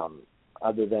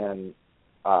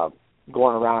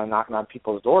going around and knocking on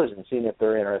people's doors and seeing if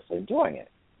they're interested in doing it.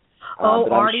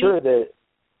 But Artie, I'm sure that.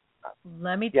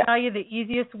 Let me tell you the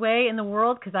easiest way in the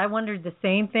world, because I wondered the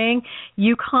same thing.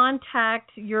 You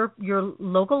contact your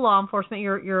local law enforcement.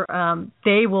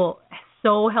 They will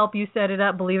so help you set it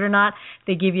up. Believe it or not,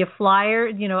 they give you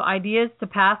flyers, ideas to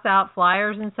pass out,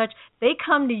 flyers and such. They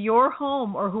come to your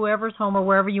home or whoever's home or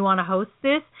wherever you want to host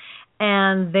this,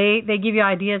 and they give you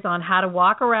ideas on how to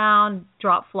walk around,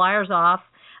 drop flyers off.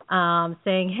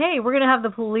 saying, hey, we're going to have the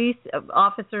police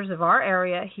officers of our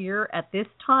area here at this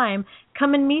time.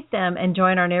 Come and meet them and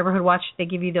join our neighborhood watch. They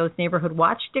give you those neighborhood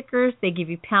watch stickers. They give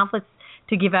you pamphlets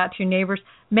to give out to your neighbors.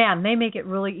 Man, they make it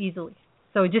really easily.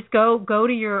 So just go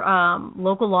to your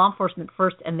local law enforcement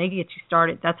first, and they get you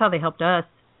started. That's how they helped us.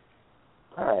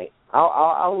 All right,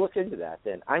 I'll look into that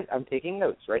then. I'm taking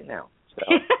notes right now. So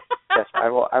yes, I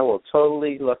will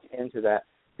totally look into that.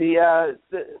 The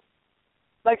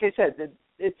like I said,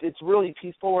 it's really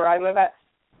peaceful where I live at.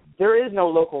 There is no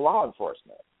local law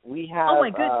enforcement. We have oh my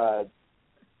goodness.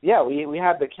 We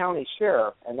have the county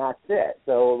sheriff, and that's it.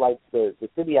 So like the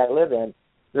city I live in,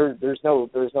 there's no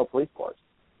police force.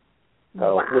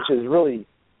 So wow. which is really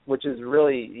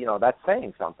that's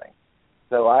saying something.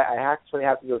 So I actually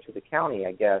have to go to the county,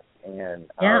 I guess, and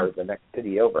the next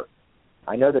city over.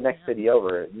 I know the next city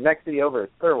over. The next city over is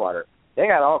Clearwater. They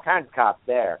got all kinds of cops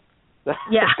there.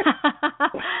 Yeah.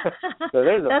 So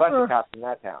there's a bunch of cops in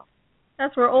that town.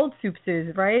 That's where Old Soups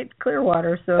is, right?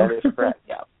 Clearwater. So that is correct.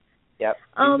 Yep.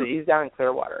 He's down in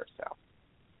Clearwater. So.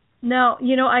 Now,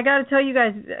 I got to tell you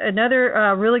guys,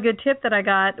 another really good tip that I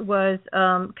got was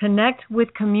connect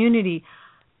with community.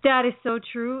 That is so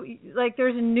true. Like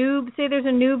there's a noob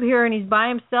here and he's by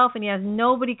himself and he has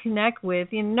nobody to connect with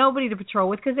and nobody to patrol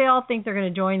with because they all think they're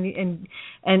going to join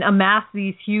and amass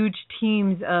these huge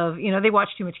teams of, they watch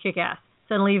too much Kick-Ass.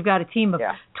 Suddenly you've got a team of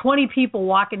 20 people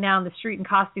walking down the street in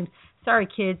costumes. Sorry,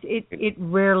 kids, it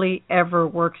rarely ever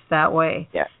works that way.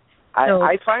 Yeah.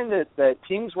 I find that the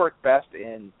teams work best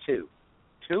in two.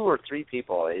 2 or 3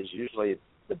 people is usually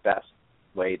the best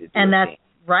way to do it. And that's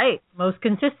right. Most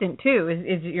consistent, too,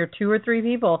 is your 2 or 3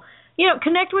 people.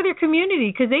 Connect with your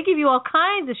community because they give you all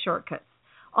kinds of shortcuts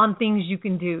on things you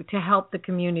can do to help the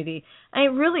community.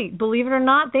 And really, believe it or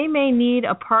not, they may need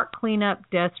a park cleanup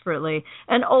desperately.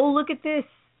 And, look at this.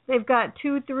 They've got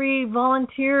 2, 3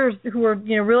 volunteers who are,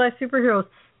 real-life superheroes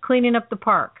cleaning up the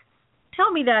park. Tell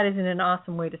me that isn't an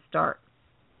awesome way to start,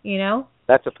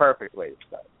 That's a perfect way to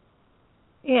start.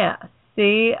 Yeah.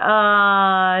 See,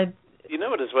 you know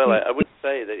what, as well, I would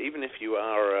say that even if you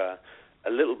are a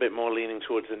little bit more leaning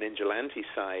towards the Ninjalante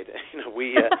side,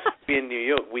 we in New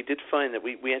York, we did find that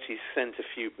we actually sent a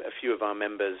few of our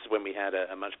members when we had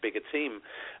a much bigger team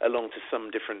along to some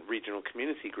different regional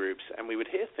community groups, and we would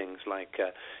hear things like,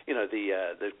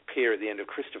 the pier at the end of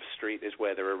Christopher Street is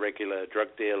where there are regular drug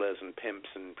dealers and pimps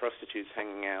and prostitutes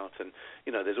hanging out, and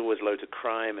there's always loads of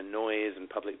crime and noise and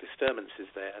public disturbances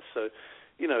there. So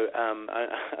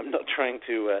I'm not trying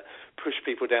to push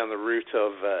people down the route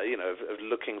of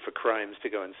looking for crimes to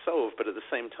go and solve, but at the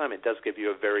same time, it does give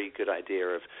you a very good idea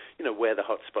of, where the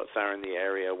hot spots are in the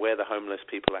area, where the homeless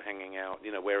people are hanging out,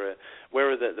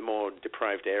 where are the more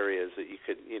deprived areas that you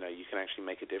can actually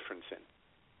make a difference in.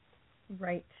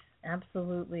 Right.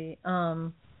 Absolutely.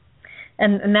 And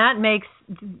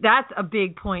that's a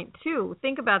big point too.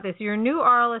 Think about this. You're a new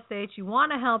RLSH, you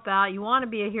want to help out, you want to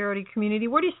be a hero to your community.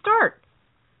 Where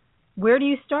do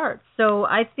you start? So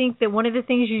I think that one of the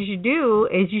things you should do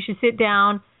is you should sit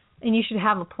down and you should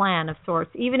have a plan of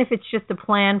sorts, even if it's just a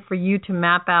plan for you to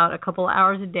map out a couple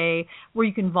hours a day where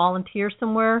you can volunteer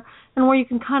somewhere and where you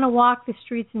can kind of walk the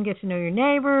streets and get to know your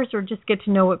neighbors or just get to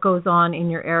know what goes on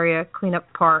in your area, clean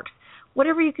up parks.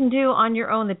 Whatever you can do on your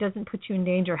own that doesn't put you in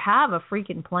danger, have a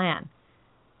freaking plan.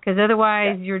 Because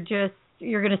otherwise you're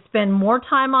going to spend more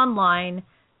time online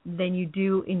than you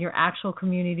do in your actual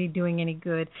community doing any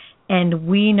good. And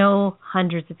we know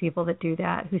hundreds of people that do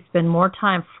that, who spend more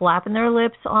time flapping their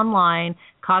lips online,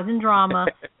 causing drama,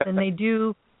 than they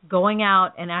do going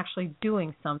out and actually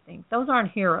doing something. Those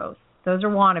aren't heroes. Those are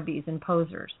wannabes and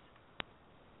posers.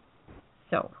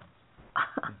 So...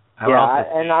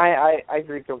 I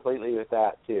agree completely with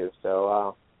that too.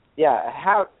 So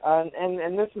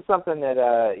and this is something that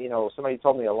somebody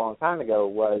told me a long time ago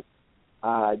was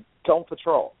don't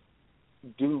patrol,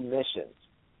 do missions,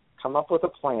 come up with a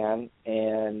plan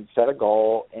and set a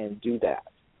goal and do that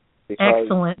because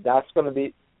excellent. That's going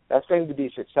to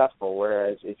be successful.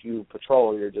 Whereas if you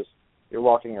patrol, you're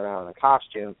walking around in a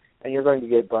costume and you're going to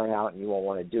get burnt out and you won't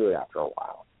want to do it after a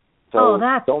while. So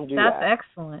don't do that. That's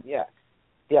excellent.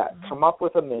 Yeah, come up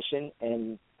with a mission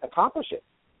and accomplish it,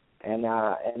 and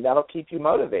that'll keep you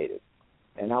motivated.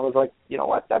 And I was like, you know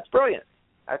what? That's brilliant.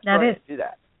 Do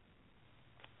that.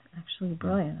 Actually,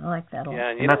 brilliant. I like that a lot.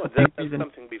 Yeah, and that's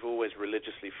something we've always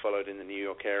religiously followed in the New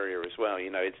York area as well.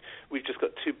 We've just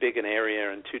got too big an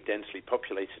area and too densely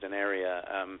populated an area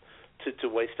to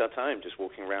waste our time just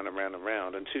walking around and round and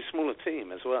round, and too small a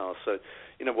team as well. So,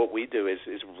 what we do is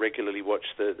regularly watch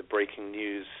the breaking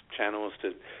news channels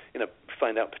to,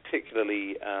 find out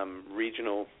particularly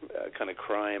regional kind of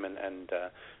crime and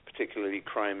particularly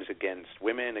crimes against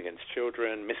women, against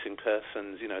children, missing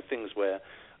persons, things where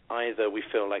either we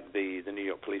feel like the New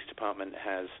York Police Department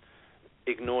has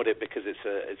ignored it because it's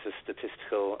a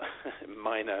statistical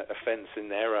minor offense in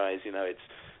their eyes. It's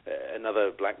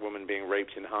another black woman being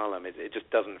raped in Harlem. It just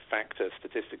doesn't factor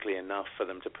statistically enough for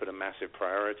them to put a massive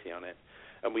priority on it.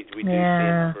 And we do see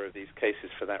a number of these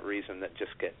cases for that reason that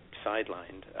just get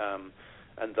sidelined.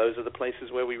 And those are the places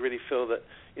where we really feel that,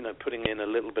 putting in a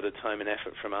little bit of time and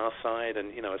effort from our side,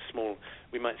 and,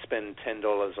 we might spend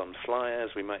 $10 on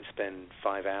flyers, we might spend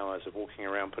 5 hours of walking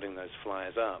around putting those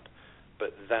flyers up,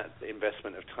 but that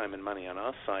investment of time and money on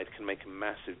our side can make a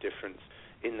massive difference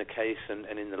in the case and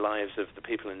in the lives of the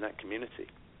people in that community.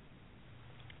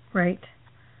 Right.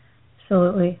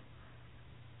 Absolutely.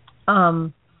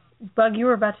 Bug, you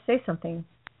were about to say something.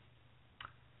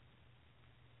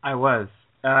 I was.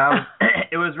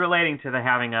 It was relating to the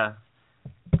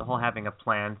whole having a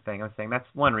plan thing. I was saying that's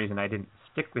one reason I didn't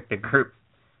stick with the group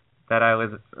that I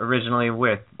was originally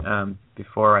with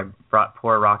before I brought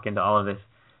poor Rock into all of this.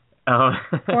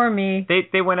 Poor me.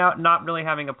 They went out not really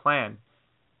having a plan.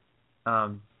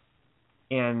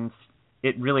 And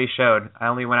it really showed. I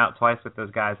only went out twice with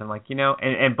those guys. I'm like,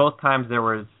 and both times there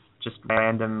was just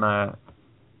random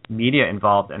media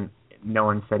involved, and no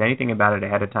one said anything about it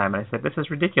ahead of time. And I said, this is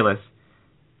ridiculous.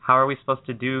 How are we supposed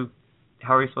to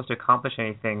accomplish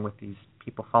anything with these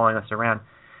people following us around?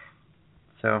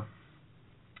 So,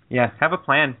 yeah, have a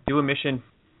plan. Do a mission.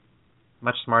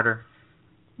 Much smarter.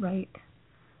 Right.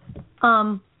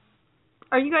 Can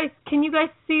you guys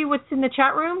see what's in the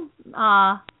chat room?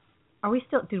 Are we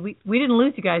still, we didn't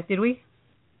lose you guys, did we?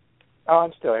 Oh,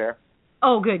 I'm still here.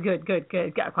 Oh, good.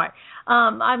 Got quiet.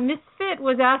 Misfit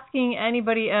was asking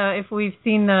anybody if we've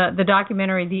seen the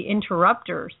documentary, The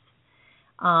Interrupters.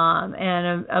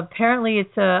 And apparently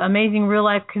it's an amazing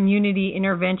real-life community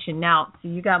intervention. Now, so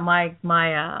you got my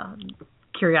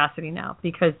curiosity now,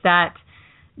 because that,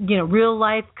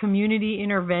 real-life community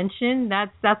intervention,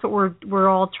 that's what we're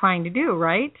all trying to do,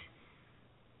 right?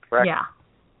 Correct. Yeah.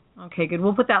 Okay, good.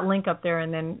 We'll put that link up there,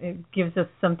 and then it gives us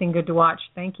something good to watch.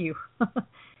 Thank you.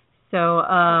 So,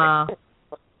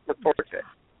 look forward to it.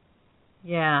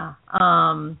 Yeah.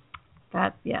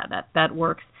 That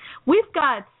works. We've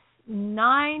got 8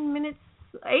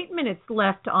 minutes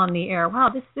left on the air. Wow,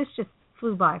 this just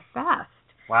flew by fast.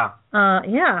 Wow.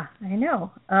 Yeah, I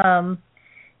know.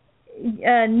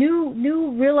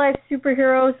 New real life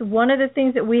superheroes. One of the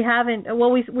things that we haven't,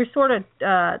 we sort of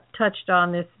touched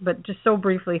on this, but just so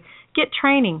briefly, get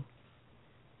training.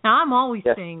 Now, I'm always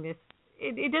saying this.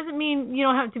 It doesn't mean you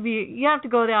have to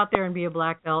go out there and be a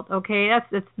black belt. Okay,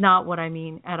 that's not what I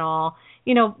mean at all.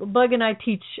 Bug and I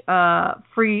teach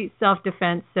free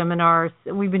self-defense seminars.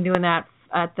 We've been doing that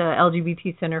at the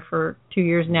LGBT Center for 2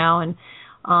 years now, and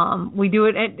we do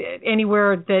it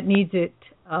anywhere that needs it.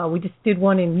 We just did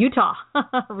one in Utah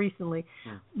recently.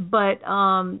 But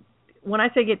when I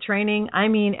say get training, I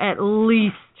mean at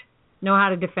least know how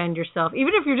to defend yourself.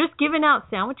 Even if you're just giving out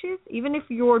sandwiches, even if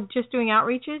you're just doing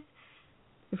outreaches,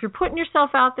 if you're putting yourself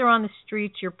out there on the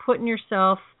streets, you're putting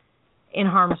yourself in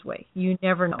harm's way. You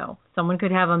never know. Someone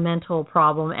could have a mental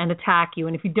problem and attack you.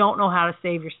 And if you don't know how to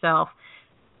save yourself,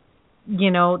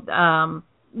 you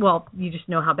just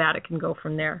know how bad it can go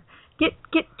from there.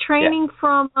 Get training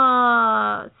from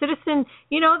citizen.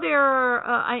 There are.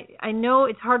 I know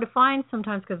it's hard to find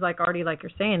sometimes because, like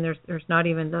you're saying, there's not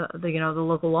even the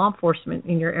local law enforcement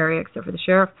in your area except for the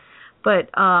sheriff.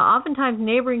 But oftentimes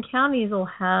neighboring counties will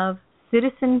have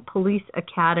Citizen Police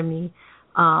Academy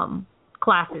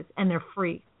classes, and they're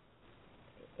free.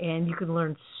 And you can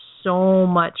learn so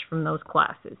much from those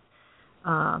classes.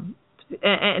 And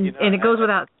it goes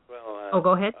without.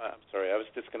 Go ahead. I'm sorry. I was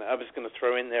going to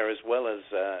throw in there as well as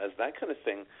that kind of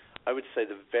thing. I would say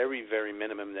the very, very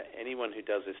minimum that anyone who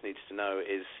does this needs to know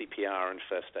is CPR and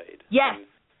first aid. Yes.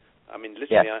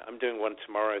 Literally, I'm doing one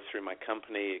tomorrow through my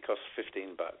company. It costs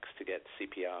 $15 to get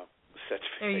CPR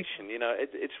certification.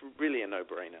 It's really a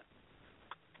no-brainer.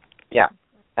 Yeah,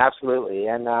 absolutely,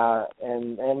 and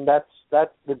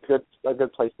that's a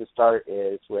good place to start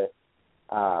is with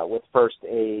first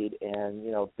aid,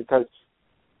 and because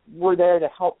we're there to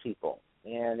help people,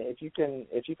 and if you can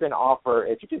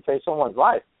save someone's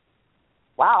life,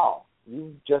 wow,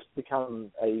 you've just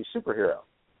become a superhero,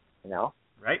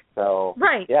 Right. So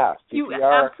right. Yeah,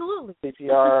 CPR, absolutely.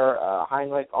 CPR,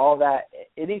 Heimlich, all that,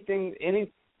 anything,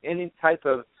 any type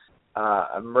of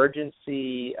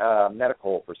emergency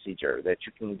medical procedure that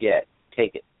you can get,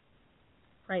 take it.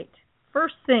 Right.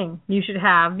 First thing you should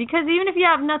have, because even if you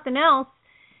have nothing else,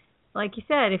 like you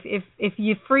said, if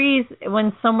you freeze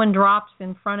when someone drops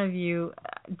in front of you,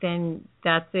 then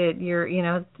that's it.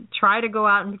 Try to go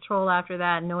out and patrol after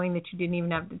that, knowing that you didn't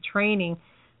even have the training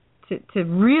to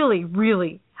really,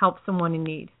 really help someone in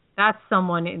need. That's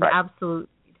someone in absolute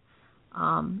need.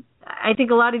 I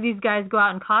think a lot of these guys go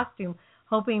out in costume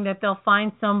hoping that they'll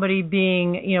find somebody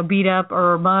being, beat up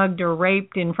or mugged or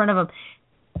raped in front of them.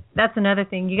 That's another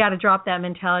thing. You got to drop that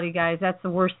mentality, guys. That's the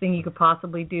worst thing you could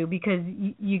possibly do, because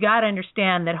you got to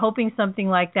understand that hoping something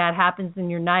like that happens in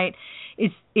your night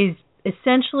is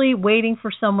essentially waiting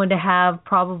for someone to have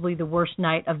probably the worst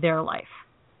night of their life.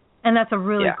 And that's a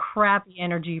really crappy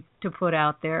energy to put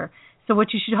out there. So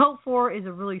what you should hope for is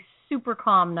a really super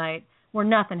calm night where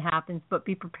nothing happens, but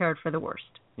be prepared for the worst.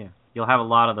 Yeah, you'll have a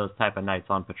lot of those type of nights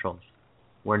on patrols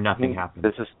where nothing happens.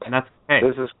 And that's okay.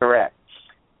 This is correct.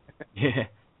 Yeah.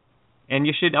 And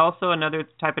you should also, another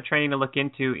type of training to look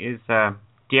into is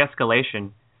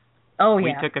de-escalation. Oh,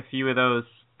 We took a few of those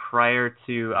prior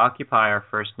to Occupy, our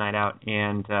first night out,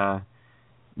 and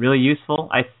really useful.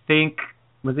 I think,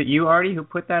 was it you, Artie, who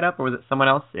put that up, or was it someone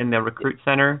else in the recruit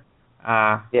center?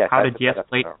 How to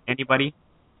de-escalate anybody?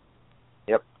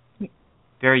 Yep.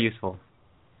 Very useful.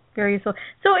 Very useful.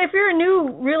 So if you're a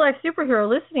new real-life superhero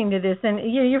listening to this,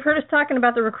 and you've heard us talking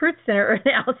about the Recruit Center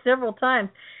now several times,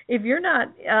 if you're not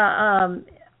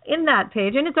in that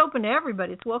page, and it's open to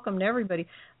everybody, it's welcome to everybody,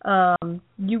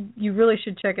 you really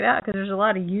should check it out, because there's a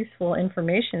lot of useful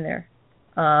information there.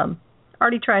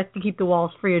 Artie tries to keep the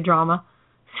walls free of drama.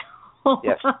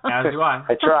 Yes, as do I.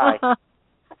 I try.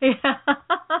 Yeah.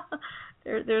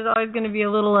 There's always going to be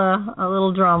a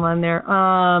little drama in there.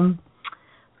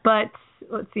 But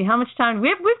let's see, how much time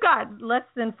we've got? Less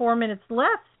than 4 minutes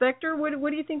left. Spectre, what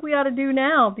do you think we ought to do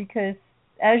now? Because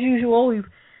as usual,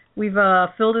 we've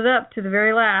filled it up to the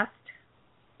very last.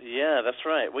 Yeah, that's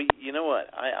right. Well, you know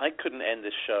what? I couldn't end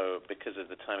this show because of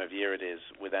the time of year it is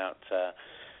without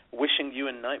wishing you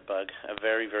and Nightbug a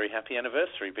very, very happy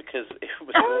anniversary, because it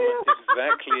was almost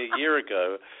exactly a year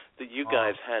ago that you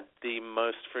guys had the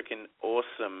most freaking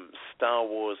awesome Star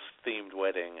Wars-themed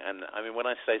wedding. And, I mean, when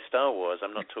I say Star Wars,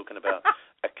 I'm not talking about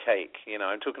a cake.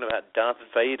 I'm talking about Darth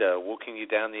Vader walking you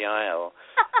down the aisle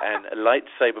and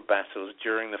lightsaber battles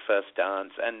during the first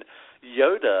dance and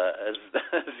Yoda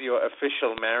as your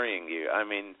official marrying you. I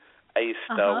mean, a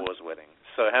Star Wars wedding.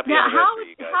 So happy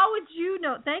anniversary, you guys. How would you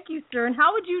know? Thank you, sir. And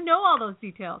how would you know all those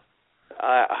details?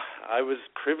 I was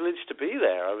privileged to be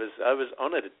there. I was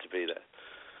honored to be there.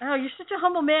 Oh, you're such a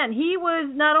humble man. He was,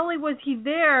 not only was he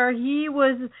there, he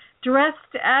was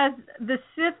dressed as the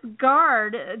Sith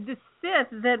guard, the Sith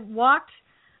that walked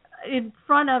in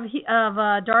front of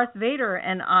Darth Vader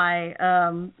and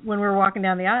I when we were walking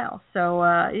down the aisle. So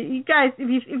you guys,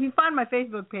 if you find my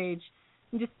Facebook page,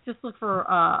 just look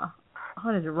for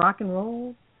what is it, rock and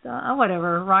roll?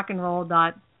 Whatever, rock and roll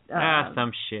dot.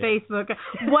 Some shit. Facebook.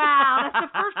 Wow, that's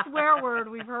the first swear word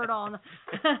we've heard on.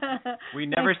 We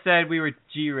never said we were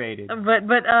G-rated.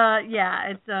 But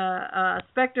yeah, it's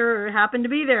Spectre happened to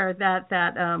be there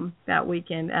that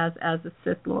weekend as the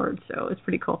Sith Lord, so it's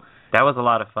pretty cool. That was a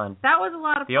lot of fun. That was a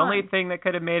lot of fun. The only thing that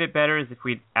could have made it better is if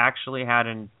we'd actually had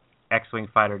an X-Wing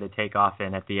fighter to take off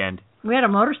in at the end. We had a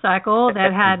motorcycle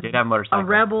that had a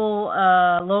Rebel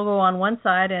logo on one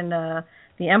side and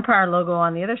the Empire logo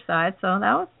on the other side, so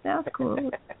that was cool.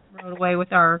 Rode away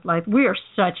with our life. We are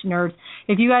such nerds.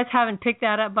 If you guys haven't picked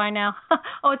that up by now,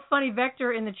 oh, it's funny.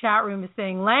 Vector in the chat room is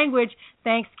saying language.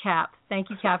 Thanks, Cap. Thank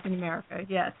you, Captain America.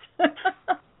 Yes.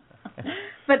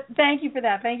 But thank you for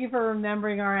that. Thank you for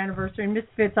remembering our anniversary. And Miss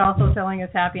Fitz also telling us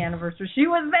happy anniversary. She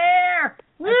was there.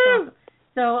 Woo!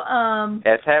 So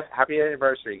yes, happy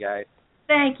anniversary, guys.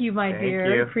 Thank you, my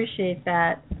dear. You. Appreciate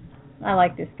that. I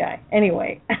like this guy.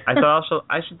 Anyway. I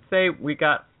should say we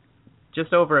got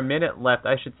just over a minute left.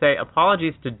 I should say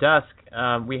apologies to Dusk.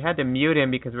 We had to mute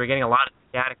him because we were getting a lot of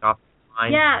static off the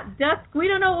line. Yeah, Dusk, we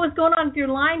don't know what was going on with your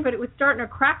line, but it was starting to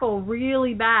crackle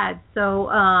really bad. So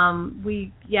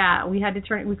we had to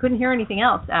turn it. We couldn't hear anything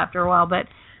else after a while,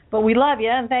 but we love you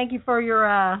and thank you for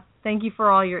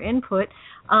all your input.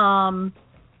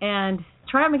 And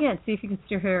try him again. See if you can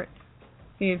still hear it.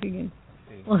 See if you can.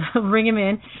 We'll bring him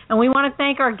in. And we want to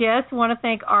thank our guests. We want to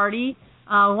thank Artie.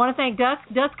 We want to thank Dusk.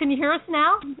 Dusk, can you hear us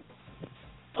now?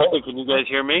 Hey, can you guys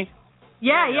hear me?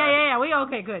 Yeah.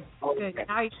 Okay, good. Good.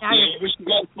 Now you wish you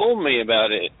guys told me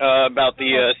about it, about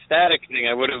the static thing.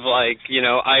 I would have, I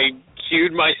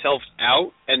queued myself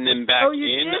out and then back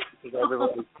in.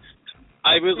 Did?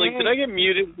 I was like, did I get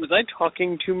muted? Was I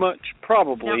talking too much?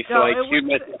 Probably. No, I queued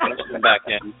myself back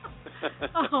in.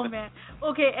 Oh, man.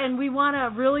 Okay, and we want to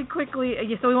really quickly,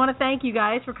 so we want to thank you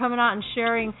guys for coming out and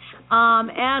sharing.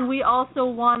 And we also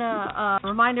want to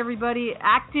remind everybody,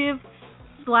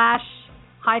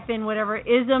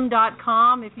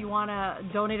 active/ism.com if you want to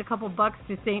donate a couple bucks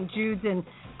to St. Jude's and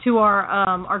to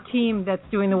our team that's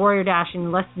doing the Warrior Dash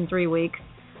in less than 3 weeks.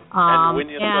 And win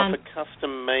yourself a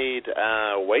custom-made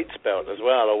weights belt as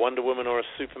well, a Wonder Woman or a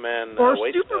Superman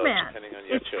weights belt, depending on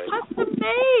your choice.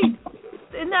 Custom-made.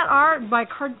 Isn't that art by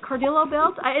Cardillo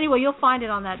Belt? Anyway, you'll find it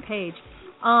on that page.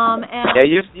 Yeah,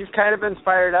 you've kind of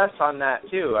inspired us on that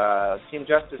too. Team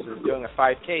Justice is doing a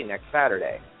 5K next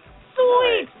Saturday.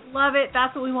 Sweet, love it.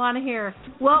 That's what we want to hear.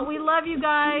 Well, we love you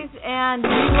guys, and we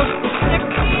will see you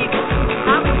next week.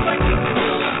 Have a good week.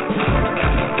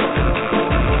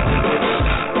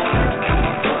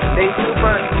 Stay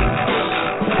super.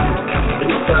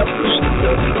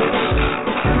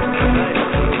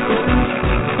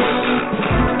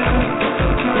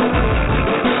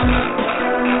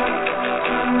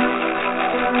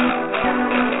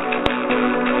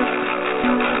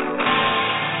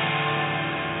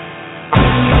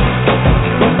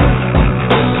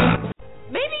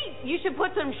 You should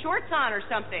put some shorts on or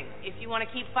something if you want to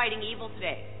keep fighting evil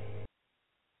today.